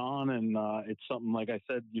having me on, and it's something, like I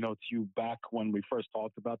said, to you back when we first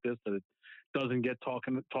talked about this, that it doesn't get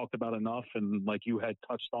talked about enough. And like you had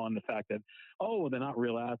touched on the fact that, they're not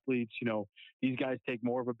real athletes. These guys take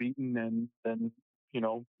more of a beating than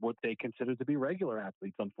what they consider to be regular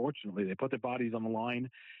athletes. Unfortunately, they put their bodies on the line.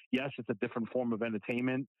 Yes, it's a different form of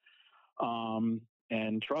entertainment.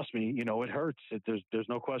 And trust me, it hurts. There's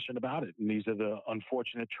no question about it. And these are the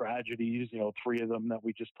unfortunate tragedies, 3 of them that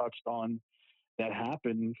we just touched on, that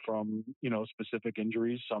happen from, specific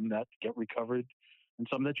injuries, some that get recovered and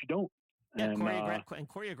some that you don't. Yeah, and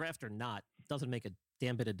choreographed or not, doesn't make a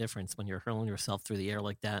damn bit of difference when you're hurling yourself through the air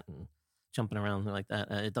like that and jumping around like that.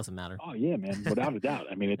 It doesn't matter. Oh yeah, man, without a doubt.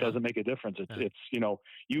 I mean, it doesn't make a difference. It's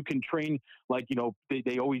you can train, like,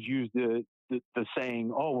 they always use the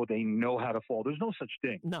saying, they know how to fall. There's no such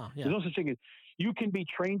thing. No, yeah. There's no such thing as, you can be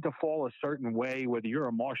trained to fall a certain way, whether you're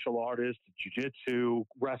a martial artist, jiu-jitsu,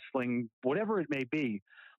 wrestling, whatever it may be.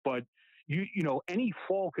 But any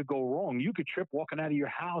fall could go wrong. You could trip walking out of your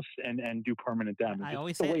house and do permanent damage. I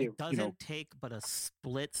always say it doesn't take but a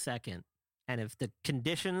split second. And if the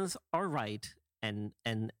conditions are right, and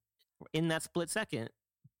in that split second,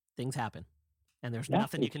 things happen. And there's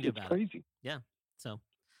nothing you can do about crazy. it. Yeah. So,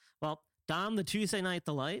 well, Dom, the Tuesday Night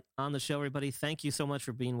Delight on the show, everybody. Thank you so much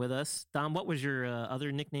for being with us. Dom, what was your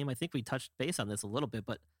other nickname? I think we touched base on this a little bit,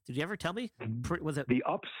 but did you ever tell me? Was it the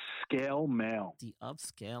Upscale Male? The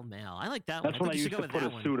Upscale Male. I like that That's one. When I used to put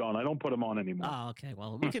a suit on. I don't put them on anymore. Oh, okay.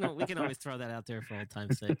 Well, we can always throw that out there for old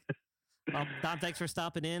time's sake. Well, Dom, thanks for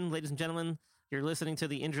stopping in. Ladies and gentlemen, you're listening to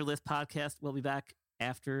the Injured List podcast. We'll be back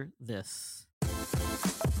after this.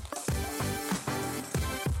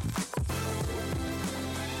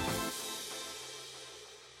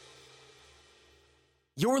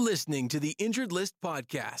 You're listening to the Injured List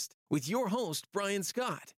podcast with your host, Brian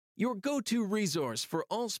Scott, your go-to resource for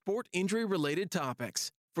all sport injury-related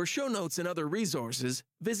topics. For show notes and other resources,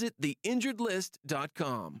 visit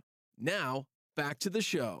theinjuredlist.com. Now, back to the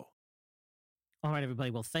show. All right,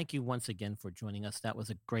 everybody. Well, thank you once again for joining us. That was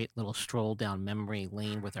a great little stroll down memory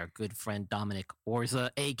lane with our good friend Dominic Orza,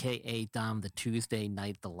 a.k.a. Dom, the Tuesday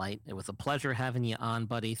Night Delight. It was a pleasure having you on,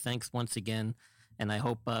 buddy. Thanks once again. And I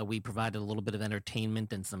hope we provided a little bit of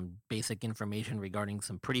entertainment and some basic information regarding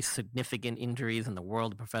some pretty significant injuries in the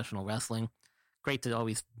world of professional wrestling. Great to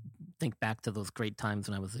always think back to those great times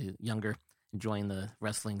when I was younger, enjoying the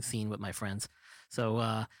wrestling scene with my friends.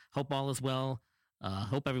 So hope all is well.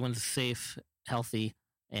 Hope everyone's safe, healthy,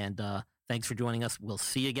 and thanks for joining us. We'll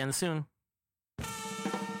see you again soon.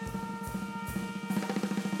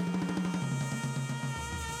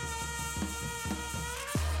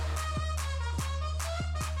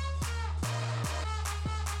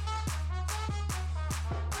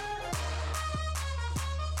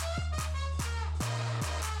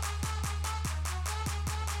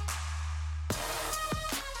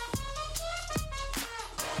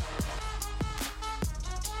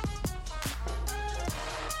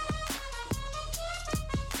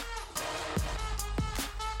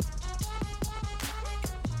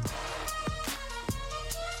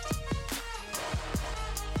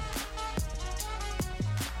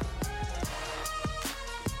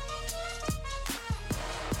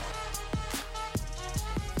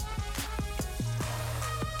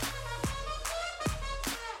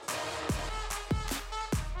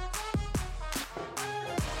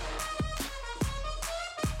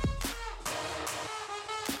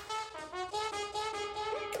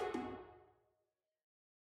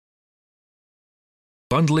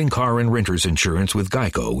 Bundling car and renter's insurance with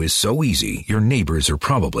Geico is so easy, your neighbors are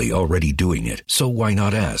probably already doing it. So why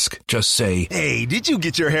not ask? Just say, "Hey, did you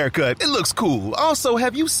get your haircut? It looks cool. Also,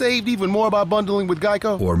 have you saved even more by bundling with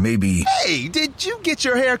Geico?" Or maybe, "Hey, did you get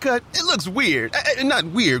your haircut? It looks weird. Not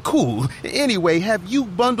weird, cool. Anyway, have you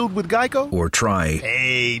bundled with Geico?" Or try,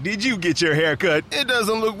 "Hey, did you get your haircut? It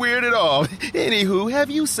doesn't look weird at all. Anywho,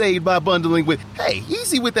 have you saved by bundling with... Hey,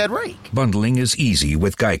 easy with that rake." Bundling is easy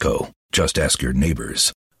with Geico. Just ask your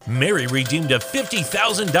neighbors. Mary redeemed a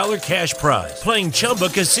 $50,000 cash prize playing Chumba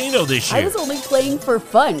Casino this year. I was only playing for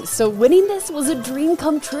fun, so winning this was a dream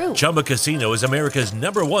come true. Chumba Casino is America's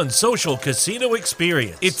 #1 social casino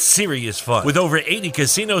experience. It's serious fun. With over 80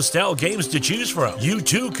 casino-style games to choose from, you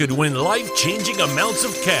too could win life-changing amounts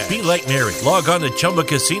of cash. Be like Mary. Log on to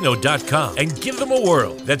ChumbaCasino.com and give them a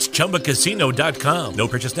whirl. That's ChumbaCasino.com. No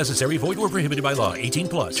purchase necessary. Void or prohibited by law.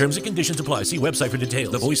 18+. Terms and conditions apply. See website for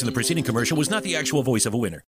details. The voice in the preceding commercial was not the actual voice of a winner.